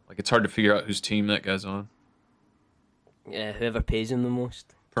 Like, it's hard to figure out whose team that guy's on. Yeah, whoever pays him the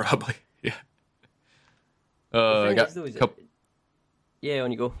most. Probably, yeah. I got a couple... Yeah,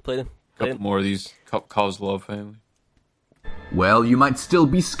 on you go. Play them. Couple more of these. Kozlov family. Well, you might still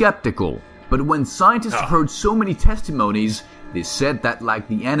be skeptical, but when scientists heard so many testimonies, they said that like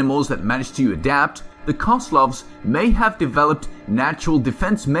the animals that managed to adapt, the Kozlovs may have developed natural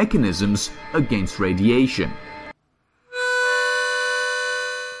defense mechanisms against radiation.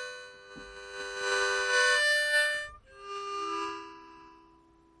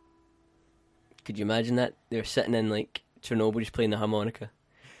 Could you imagine that? They're sitting in like Chernobyl just playing the harmonica.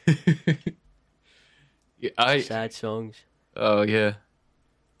 Sad songs. Oh, yeah.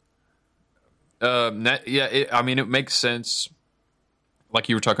 It makes sense. Like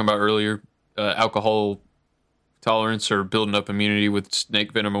you were talking about earlier, alcohol tolerance or building up immunity with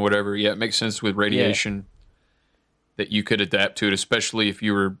snake venom or whatever. Yeah, it makes sense with radiation that you could adapt to it, especially if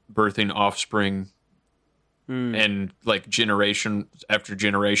you were birthing offspring and like generation after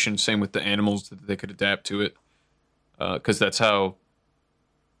generation. Same with the animals, that they could adapt to it, because that's how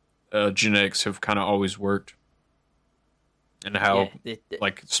genetics have kind of always worked, and how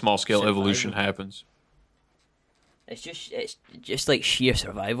like small scale evolution happens. It's just like sheer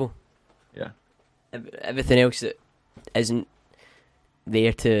survival. Yeah. Everything else that isn't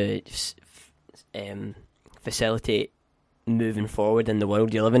there to just, facilitate moving forward in the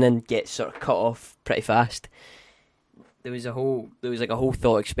world you're living in gets sort of cut off pretty fast. There was like a whole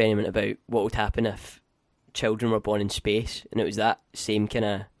thought experiment about what would happen if children were born in space, and it was that same kind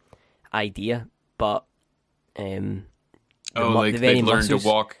of idea, but they learn to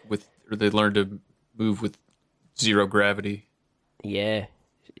walk with, or they learn to move with zero gravity. Yeah.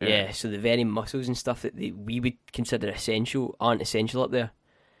 So the very muscles and stuff that we would consider essential aren't essential up there.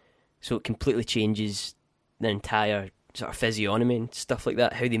 So it completely changes the entire sort of physiognomy and stuff like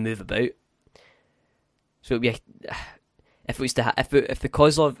that, how they move about. So it'd be if the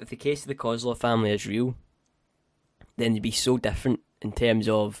case of the Kozlov family is real, then they'd be so different in terms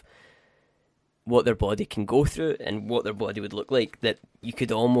of what their body can go through and what their body would look like, that you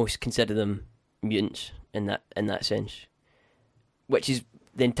could almost consider them mutants in that sense. Which is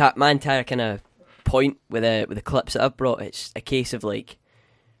my entire kind of point with the clips that I've brought. It's a case of like,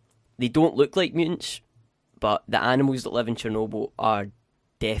 they don't look like mutants, but the animals that live in Chernobyl are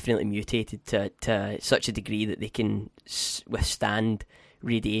definitely mutated to such a degree that they can withstand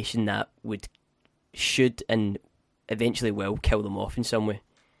radiation that should and eventually will kill them off in some way.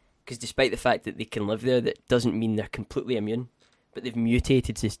 Because despite the fact that they can live there, that doesn't mean they're completely immune, but they've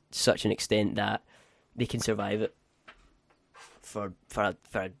mutated to such an extent that they can survive it for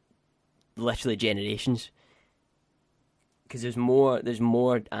literally generations. Because there's more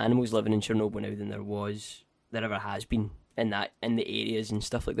animals living in Chernobyl now than there ever has been in the areas and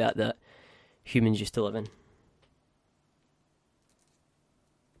stuff like that humans used to live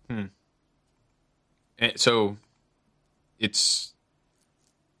in. And so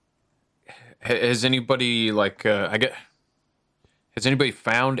has anybody has anybody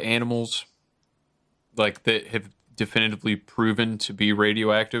found animals like that have definitively proven to be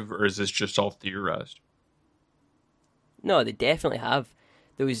radioactive, or is this just all theorized? No, they definitely have.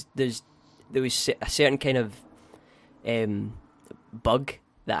 There was a certain kind of bug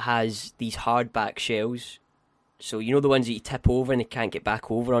that has these hardback shells. So you know the ones that you tip over and they can't get back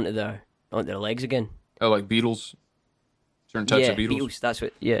over onto their legs again. Oh, like beetles. Certain types of beetles. Beetles. That's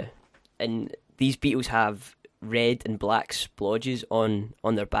what. Yeah, and these beetles have red and black splodges on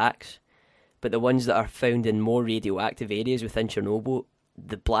their backs, but the ones that are found in more radioactive areas within Chernobyl,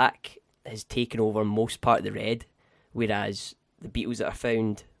 the black has taken over most part of the red, whereas the beetles that are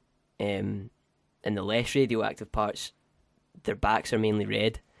found in the less radioactive parts, their backs are mainly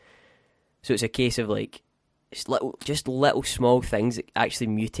red. So it's a case of like, it's little small things that actually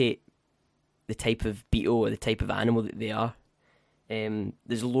mutate the type of beetle or the type of animal that they are.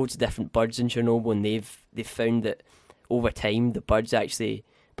 There's loads of different birds in Chernobyl, and they've found that over time the birds actually,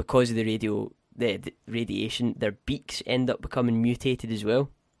 because of the radiation, their beaks end up becoming mutated as well.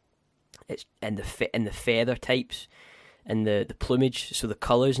 It's in the feather types and the plumage, so the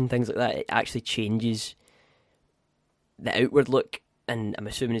colours and things like that, it actually changes the outward look, and I'm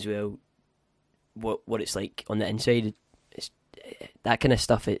assuming as well what it's like on the inside. It's that kind of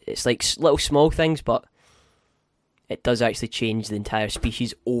stuff. It's like little small things, but it does actually change the entire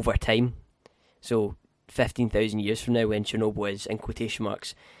species over time. So 15,000 years from now, when Chernobyl is, in quotation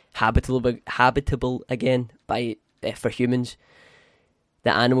marks, habitable again for humans,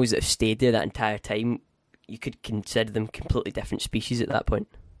 the animals that have stayed there that entire time, you could consider them completely different species at that point,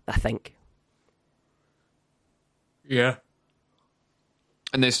 I think. Yeah.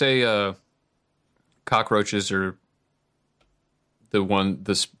 And they say cockroaches are one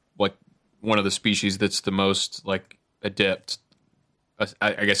of the species that's the most like adept,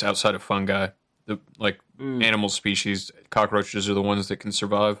 I guess, outside of fungi. The animal species, cockroaches are the ones that can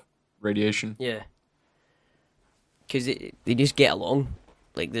survive radiation. Yeah. Because they just get along.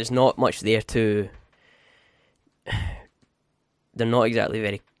 Like, there's not much there to... They're not exactly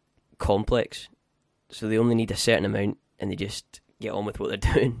very complex. So they only need a certain amount, and they just get on with what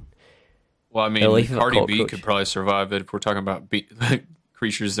they're doing. Well, I mean, Cardi B could probably survive it if we're talking about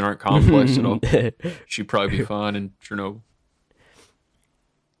creatures that aren't complex at all. She'd probably be fine in Chernobyl.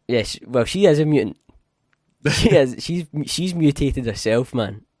 Yes, well, she is a mutant. She's mutated herself,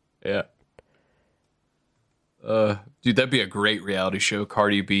 man. Yeah. Dude, that'd be a great reality show.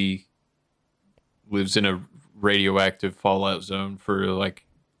 Cardi B lives in a radioactive fallout zone for like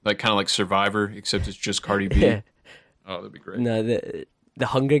kind of like Survivor, except it's just Cardi B. Yeah. Oh, that'd be great. No, the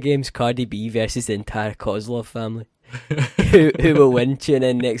Hunger Games Cardi B versus the entire Kozlov family. who will win? Tune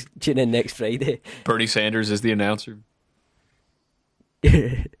in next Friday. Bernie Sanders is the announcer.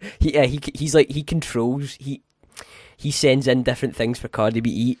 He's like, he controls. He sends in different things for Cardi B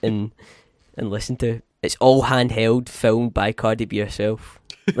to eat and listen to. It's all handheld, filmed by Cardi B herself.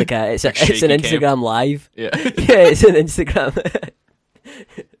 Like it's an Instagram live. Yeah, yeah, it's an Instagram.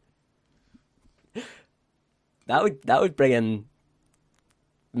 That would bring in,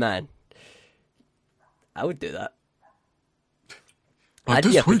 man. I would do that. On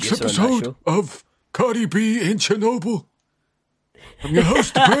this week's episode of Cardi B in Chernobyl, I'm your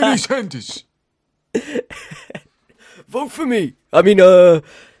host, Bernie Sanders. Vote for me. I mean,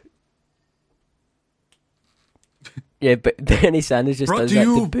 yeah, but Bernie Sanders just brought does to that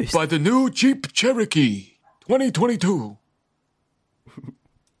you to boost. by the new Jeep Cherokee 2022.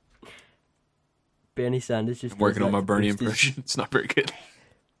 Bernie Sanders just I'm working does on that my to Bernie boost his- impression. It's not very good.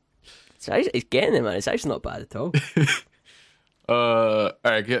 It's getting there, man. It's actually not bad at all. All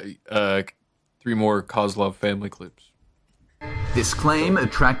right, get 3 more Kozlov family clips. This claim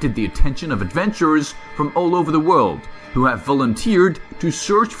attracted the attention of adventurers from all over the world who have volunteered to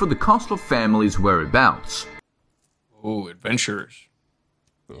search for the Kozlov family's whereabouts. Oh, adventurers.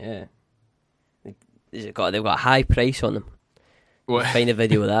 Yeah. They've got a high price on them. What? Find a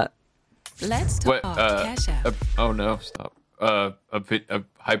video of that. Let's talk Cash App. Oh no, stop. A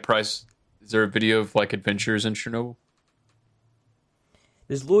high price. Is there a video of like adventures in Chernobyl?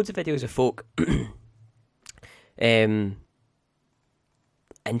 There's loads of videos of folk in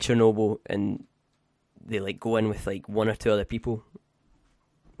Chernobyl, and they like go in with like one or two other people,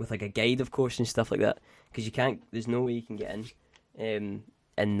 with like a guide, of course, and stuff like that. Because you can't. There's no way you can get in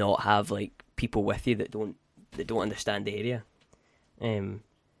and not have like people with you that don't understand the area.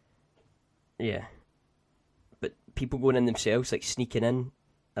 Yeah. But people going in themselves, like sneaking in,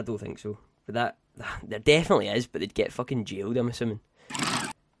 I don't think so. But that there definitely is, but they'd get fucking jailed, I'm assuming.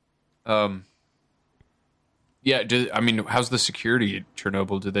 Yeah, how's the security at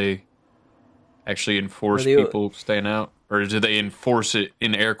Chernobyl? Do they actually enforce people staying out? Or do they enforce it,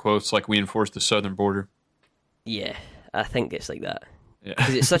 in air quotes, like we enforce the southern border? Yeah, I think it's like that. Yeah.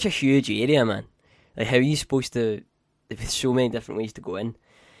 Because it's such a huge area, man. Like, how are you supposed to... There's so many different ways to go in.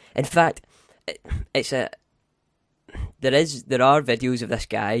 In fact, there are videos of this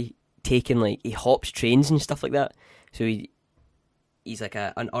guy taking, like, he hops trains and stuff like that. So he's like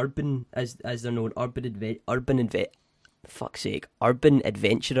an urban, as they're known, urban adventurer.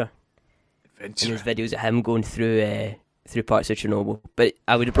 And there's videos of him going through parts of Chernobyl. But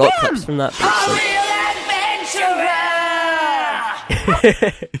I would have brought clips from that.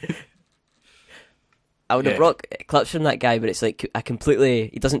 I would have brought clips from that guy, but it's like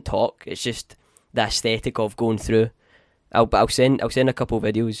he doesn't talk. It's just the aesthetic of going through. I'll send a couple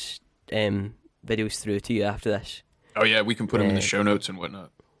videos through to you after this. Oh yeah, we can put them in the show notes and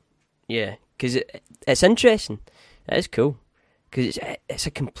whatnot. Yeah, because it's interesting. It is cool because it's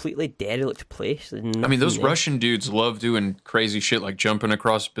a completely derelict place. I mean, those Russian dudes love doing crazy shit like jumping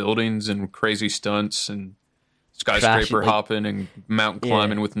across buildings and crazy stunts and skyscraper hopping and mountain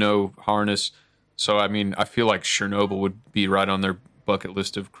climbing with no harness. So, I mean, I feel like Chernobyl would be right on their bucket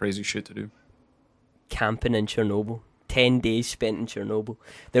list of crazy shit to do. Camping in Chernobyl. 10 days spent in Chernobyl.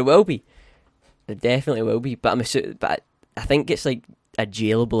 There will be. There definitely will be. But I think it's like a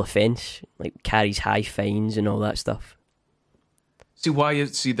jailable offence. Like, carries high fines and all that stuff. See,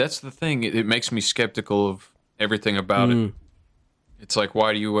 that's the thing. It makes me skeptical of everything about it. It's like, why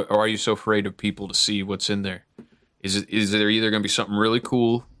are you so afraid of people to see what's in there? Is there either going to be something really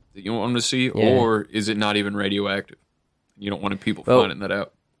cool that you want them to see, or is it not even radioactive? You don't want people finding that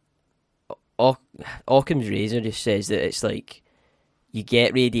out. Occam's razor just says that it's like you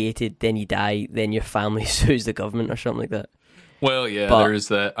get radiated, then you die, then your family sues the government or something like that. Well, yeah, there is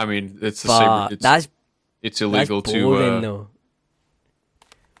that. I mean, it's the same. It's illegal that's boring, though.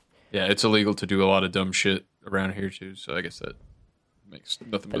 Yeah, it's illegal to do a lot of dumb shit around here too. So I guess that makes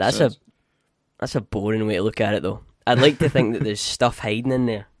nothing but sense. That's a boring way to look at it, though. I'd like to think that there's stuff hiding in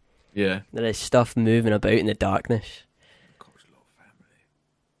there. Yeah. There is stuff moving about in the darkness.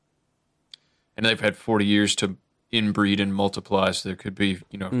 And they've had 40 years to inbreed and multiply, so there could be,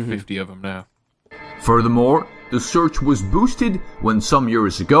 50 of them now. Furthermore, the search was boosted when some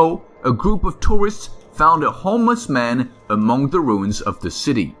years ago, a group of tourists found a homeless man among the ruins of the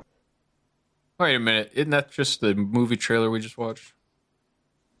city. Wait a minute, isn't that just the movie trailer we just watched?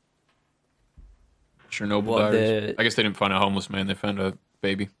 Chernobyl Diaries? I guess they didn't find a homeless man, they found a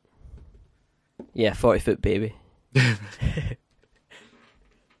baby. Yeah, 40-foot baby.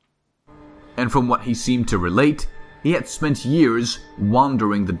 And from what he seemed to relate, he had spent years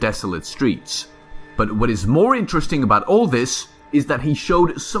wandering the desolate streets. But what is more interesting about all this is that he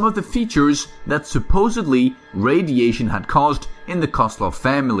showed some of the features that supposedly radiation had caused in the Kozlov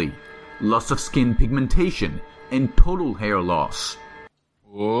family. Loss of skin pigmentation and total hair loss.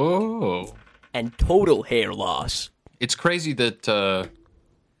 Whoa. And total hair loss. It's crazy that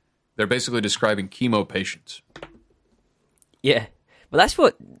they're basically describing chemo patients. Yeah. Well, that's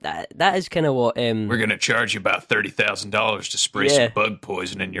what that is kind of what. We're gonna charge you about $30,000 to spray some bug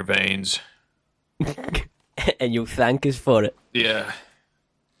poison in your veins, and you'll thank us for it. Yeah,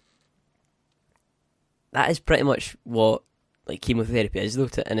 that is pretty much what like chemotherapy is, though,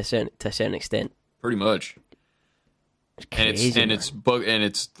 to a certain extent. Pretty much. It's crazy, and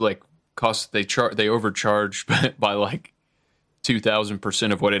it's like cost they overcharge by like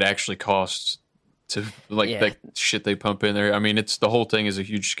 2,000% of what it actually costs. To that shit they pump in there. I mean, the whole thing is a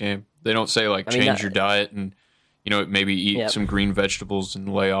huge scam. They don't say change your diet and maybe eat some green vegetables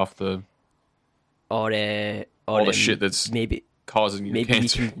and lay off the all the shit that's maybe causing you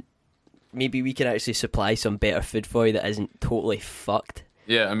cancer. maybe we can actually supply some better food for you that isn't totally fucked.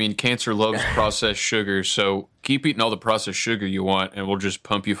 Yeah, I mean, cancer loves processed sugar, so keep eating all the processed sugar you want, and we'll just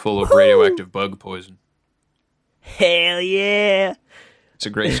pump you full of radioactive bug poison. Hell yeah! It's a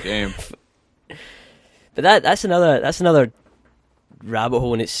great scam. But that's another rabbit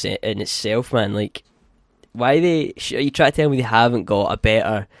hole in itself, man. Like, why you try to tell me they haven't got a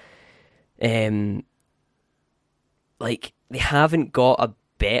better, like they haven't got a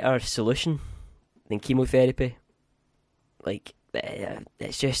better solution than chemotherapy? Like,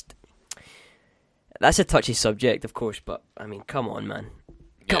 it's just, that's a touchy subject, of course. But I mean, come on, man.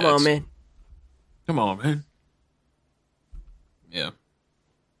 Come on, man. Yeah.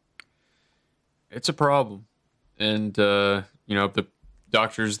 It's a problem. And, the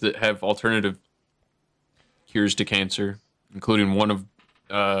doctors that have alternative cures to cancer, including one of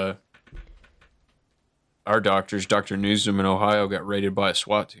our doctors, Dr. Newsom in Ohio, got raided by a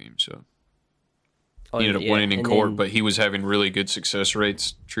SWAT team, so he ended up winning in court, but he was having really good success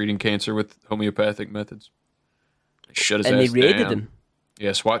rates treating cancer with homeopathic methods. They shut his ass down. And they raided him?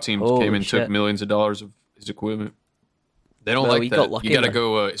 Yeah, SWAT team came and took millions of dollars of his equipment. They don't like that. You got to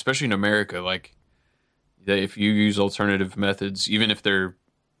go, especially in America, like, if you use alternative methods, even if they're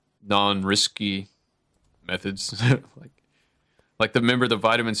non-risky methods, like remember the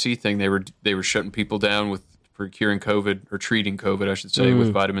vitamin C thing, they were shutting people down for curing COVID, or treating COVID, I should say,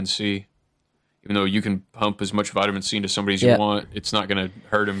 with vitamin C. Even though you can pump as much vitamin C into somebody as you want, it's not going to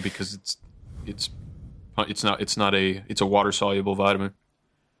hurt them because it's a water soluble vitamin.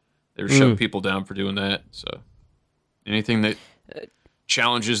 They were shutting people down for doing that. So anything that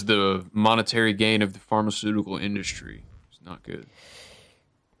challenges the monetary gain of the pharmaceutical industry is not good,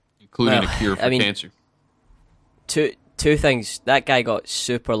 including a cure for cancer. Two things. That guy got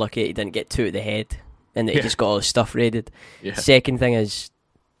super lucky he didn't get two at the head, and that he just got all his stuff raided. Yeah. Second thing is,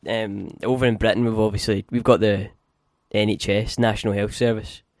 over in Britain, we've got the NHS, National Health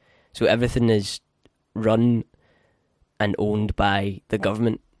Service, so everything is run and owned by the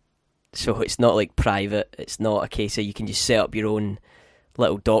government. So it's not like private. It's not a case of you can just set up your own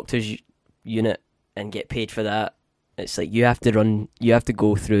little doctor's unit and get paid for that. It's like you have to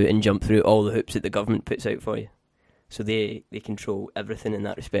go through and jump through all the hoops that the government puts out for you. So they control everything in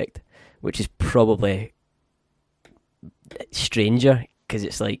that respect, which is probably stranger because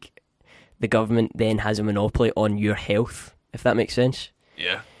it's like the government then has a monopoly on your health, if that makes sense.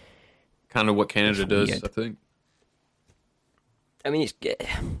 Yeah. Kind of what Canada does, I think. I mean, the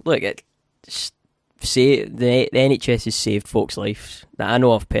NHS has saved folks' lives that I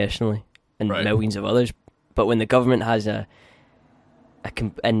know of personally, and millions of others. But when the government has a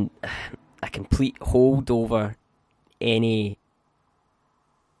complete hold over any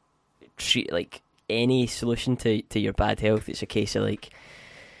solution to your bad health, it's a case of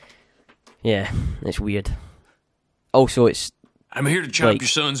it's weird. Also, I'm here to chop your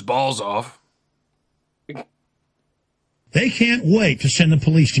son's balls off. They can't wait to send the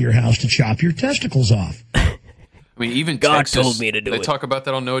police to your house to chop your testicles off. I mean, even God Texas told me to do they it. talk about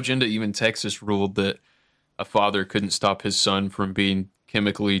that on No Agenda. Even Texas ruled that a father couldn't stop his son from being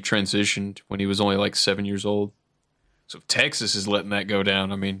chemically transitioned when he was only like 7 years old. So if Texas is letting that go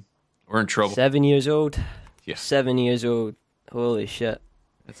down, I mean, we're in trouble. 7 years old? Yeah. 7 years old. Holy shit.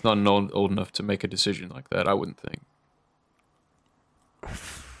 It's not old enough to make a decision like that, I wouldn't think.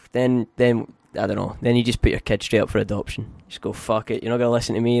 Then I don't know. Then you just put your kid straight up for adoption. Just go, fuck it. You're not going to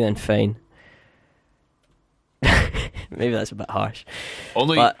listen to me, then fine. Maybe that's a bit harsh.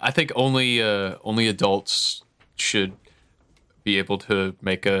 I think only adults should be able to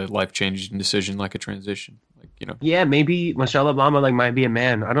make a life-changing decision like a transition. Yeah, maybe Michelle Obama might be a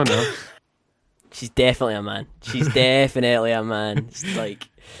man. I don't know. She's definitely a man. She's definitely a man. It's like,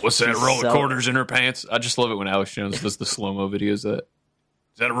 what's that, roll of quarters in her pants? I just love it when Alex Jones does the slow-mo videos of that.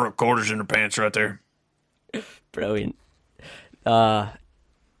 Is that a roll of quarters in her pants right there? Brilliant. Well,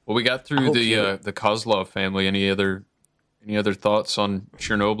 we got through the Kozlov family. Any other thoughts on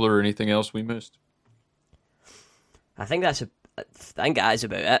Chernobyl or anything else we missed? I think that is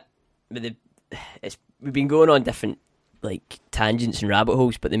about it. We've been going on different tangents and rabbit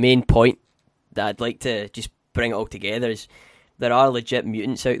holes, but the main point that I'd like to just bring it all together is there are legit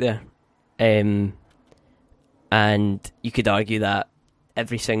mutants out there, and you could argue that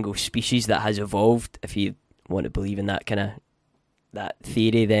every single species that has evolved, if you want to believe in that that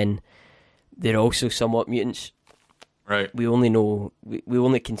theory, then they're also somewhat mutants. Right. We only know we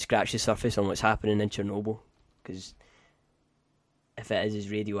only can scratch the surface on what's happening in Chernobyl, because if it is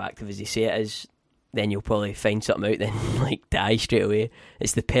as radioactive as they say it is, then you'll probably find something out, then die straight away.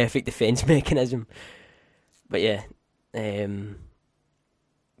 It's the perfect defense mechanism. But yeah,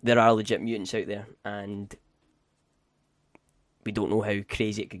 there are legit mutants out there, and we don't know how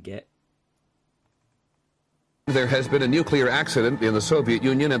crazy it could get. There has been a nuclear accident in the Soviet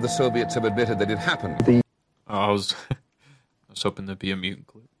Union, and the Soviets have admitted that it happened. I was hoping there'd be a mutant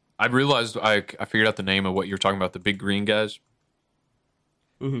clip. I realized I figured out the name of what you're talking about, the big green guys.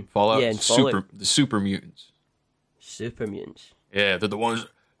 Mm-hmm. Fallout, Yeah, in Fallout. the super mutants. Super mutants. Yeah, they're the ones,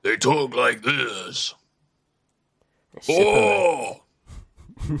 they talk like this. Oh!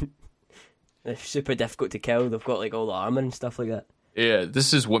 They're super difficult to kill. They've got like all the armor and stuff like that. Yeah,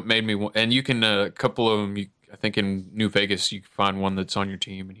 this is what made me want, and you can, a couple of them, I think in New Vegas, you can find one that's on your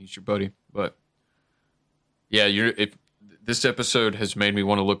team and he's your buddy. But yeah, if this episode has made me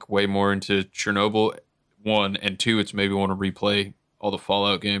want to look way more into Chernobyl, 1, and 2, it's made me want to replay all the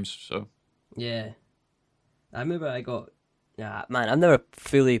Fallout games. So Yeah. I remember I've never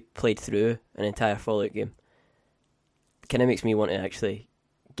fully played through an entire Fallout game. It kind of makes me want to actually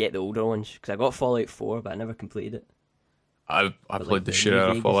get the older ones, because I got Fallout 4, but I never completed it. I played the shit out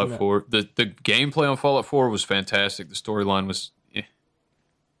of Fallout 4. The gameplay on Fallout 4 was fantastic. The storyline was,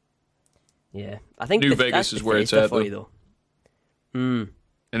 Yeah, I think New Vegas is where it's at, though. And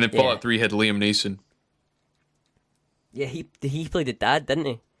then Fallout 3 had Liam Neeson. Yeah, he played the dad, didn't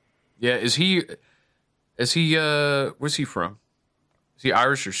he? Yeah, is he where's he from? Is he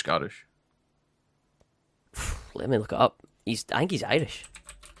Irish or Scottish? Let me look it up. I think he's Irish.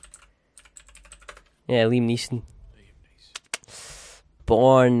 Yeah, Liam Neeson.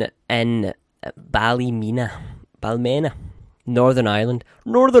 Born in Ballymena, Northern Ireland.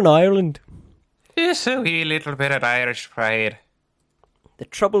 Northern Ireland. Just a wee little bit of Irish pride. The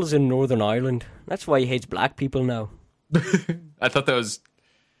trouble's in Northern Ireland. That's why he hates black people now. I thought that was...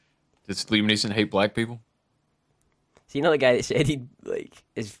 Does Liam Neeson hate black people? So you know the guy that said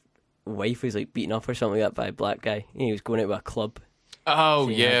his wife was beaten up or something like that by a black guy? And he was going out to a club. Oh,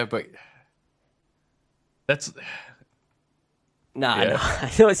 yeah, but... That's... Nah, Yeah.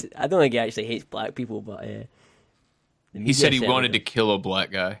 no. I don't think he actually hates black people, but... he said he wanted to kill a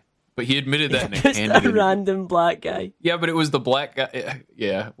black guy. But he admitted that in a Just candid a random black guy. Yeah, but it was the black guy.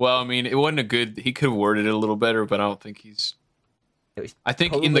 Yeah. Well, I mean, it wasn't a good... He could have worded it a little better, but I don't think he's... I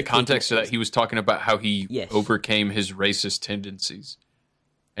think in the context of that, he was talking about how he overcame his racist tendencies.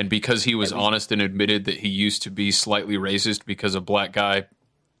 And because he was honest and admitted that he used to be slightly racist because a black guy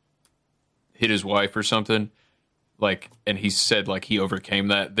hit his wife or something, and he said, he overcame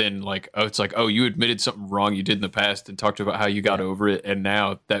that, then, it's you admitted something wrong you did in the past and talked about how you got over it, and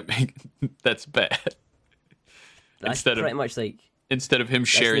now that's bad. That's pretty much Instead of him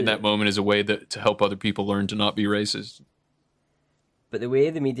sharing that moment as a way to help other people learn to not be racist. But the way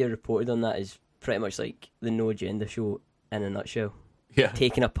the media reported on that is pretty much like the No Agenda show in a nutshell. Yeah.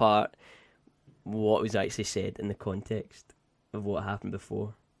 Taking apart what was actually said in the context of what happened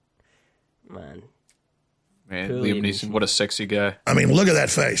before. Man, Liam Neeson, what a sexy guy. I mean, look at that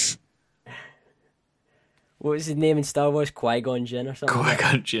face. What was his name in Star Wars? Qui-Gon Jinn or something?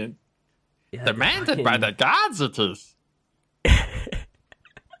 Qui-Gon Jinn. Yeah, Demanded by the gods it is.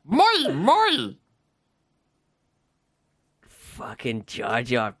 Moi. Fucking Jar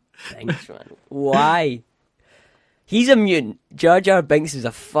Jar Binks, man. Why? He's a mutant. Jar Jar Binks is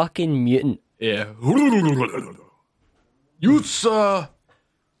a fucking mutant. Yeah. You, sir,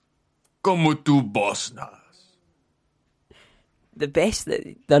 come to boss now.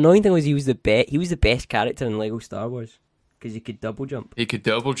 The annoying thing was he was the best character in Lego Star Wars because he could double jump.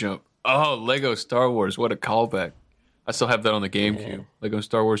 Oh, Lego Star Wars, what a callback. I still have that on the GameCube. Yeah. Lego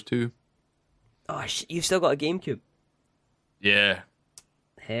Star Wars 2. Oh, you've still got a GameCube? Yeah.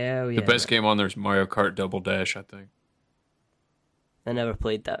 Hell yeah. The best game on there is Mario Kart Double Dash, I think. I never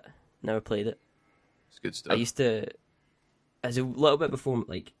played that. Never played it. It's good stuff. I used to, as a little bit before,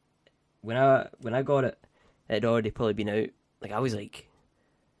 when I got it, it had already probably been out. I was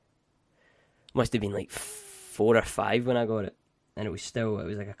must have been 4 or 5 when I got it, and it was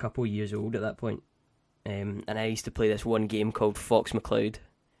a couple of years old at that point. And I used to play this one game called Fox McCloud,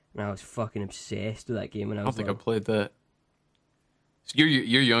 and I was fucking obsessed with that game when I was I don't think I played that. So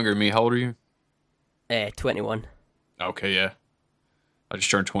you're younger than me. How old are you? 21. Okay, yeah. I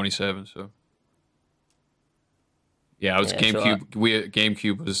just turned 27, so. Yeah, I was GameCube.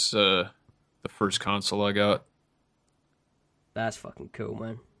 GameCube was the first console I got. That's fucking cool,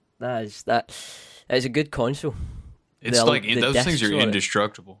 man. That is a good console. It's those things are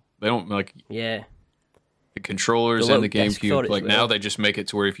indestructible. They don't Yeah. The controllers and the GameCube. Now they just make it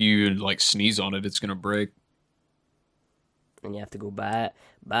to where if you sneeze on it, it's gonna break. And you have to go buy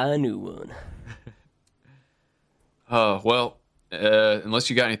a new one. Oh well, unless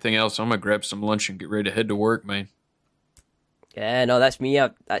you got anything else, I'm gonna grab some lunch and get ready to head to work, man. Yeah, no, that's me.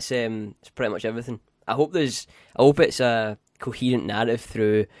 That's it's pretty much everything. I hope it's a coherent narrative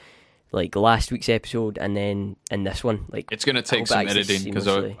through like last week's episode and then in this one. Like it's gonna take some editing because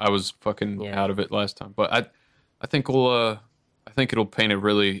I was fucking out of it last time. But I think it'll paint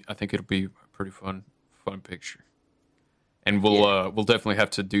I think it'll be a pretty fun picture. And we'll definitely have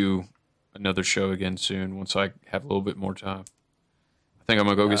to do another show again soon once I have a little bit more time. I think I'm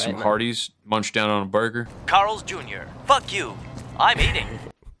gonna go get some Hardee's, munch down on a burger. Carl's Jr. Fuck you. I'm eating.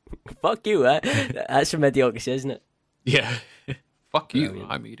 Fuck you, that's from Idiocracy, isn't it? Yeah. Fuck you,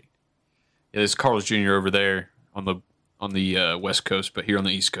 I'm eating. Yeah, there's Carl's Jr. over there on the West Coast, but here on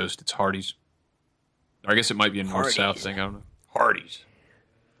the East Coast, it's Hardee's. I guess it might be a north-south thing. I don't know. Hardee's.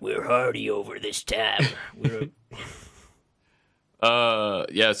 We're Hardy over this time. Yeah,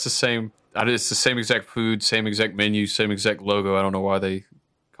 it's the same. It's the same exact food, same exact menu, same exact logo. I don't know why they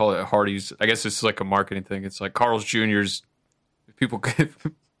call it Hardee's. I guess it's like a marketing thing. It's like Carl's Jr.'s. People,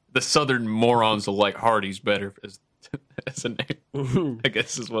 the Southern morons will like Hardee's better as a name. I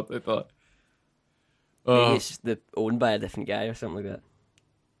guess is what they thought. Maybe it's owned by a different guy or something like that.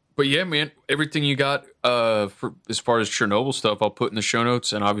 But yeah, man, everything you got for as far as Chernobyl stuff, I'll put in the show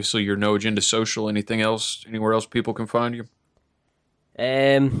notes, and obviously your No Agenda Social. Anything else? Anywhere else people can find you?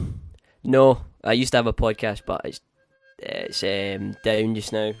 No, I used to have a podcast, but it's down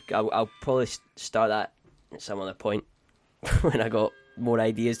just now. I'll probably start that at some other point when I got more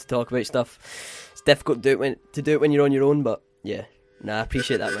ideas to talk about stuff. It's difficult to do it when you're on your own, but yeah, I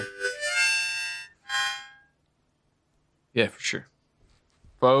appreciate that, man. Yeah, for sure.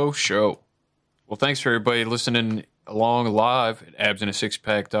 Faux show. Well, thanks for everybody listening along live at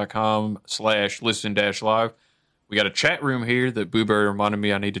absinthe6pack.com/listen-live. We got a chat room here that Booberry reminded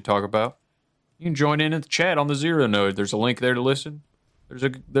me I need to talk about. You can join in the chat on the Zero Node. There's a link there to listen.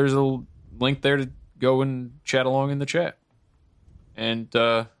 There's a link there to go and chat along in the chat. And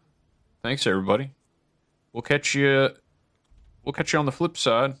thanks everybody. We'll catch you on the flip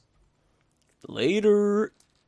side. Later.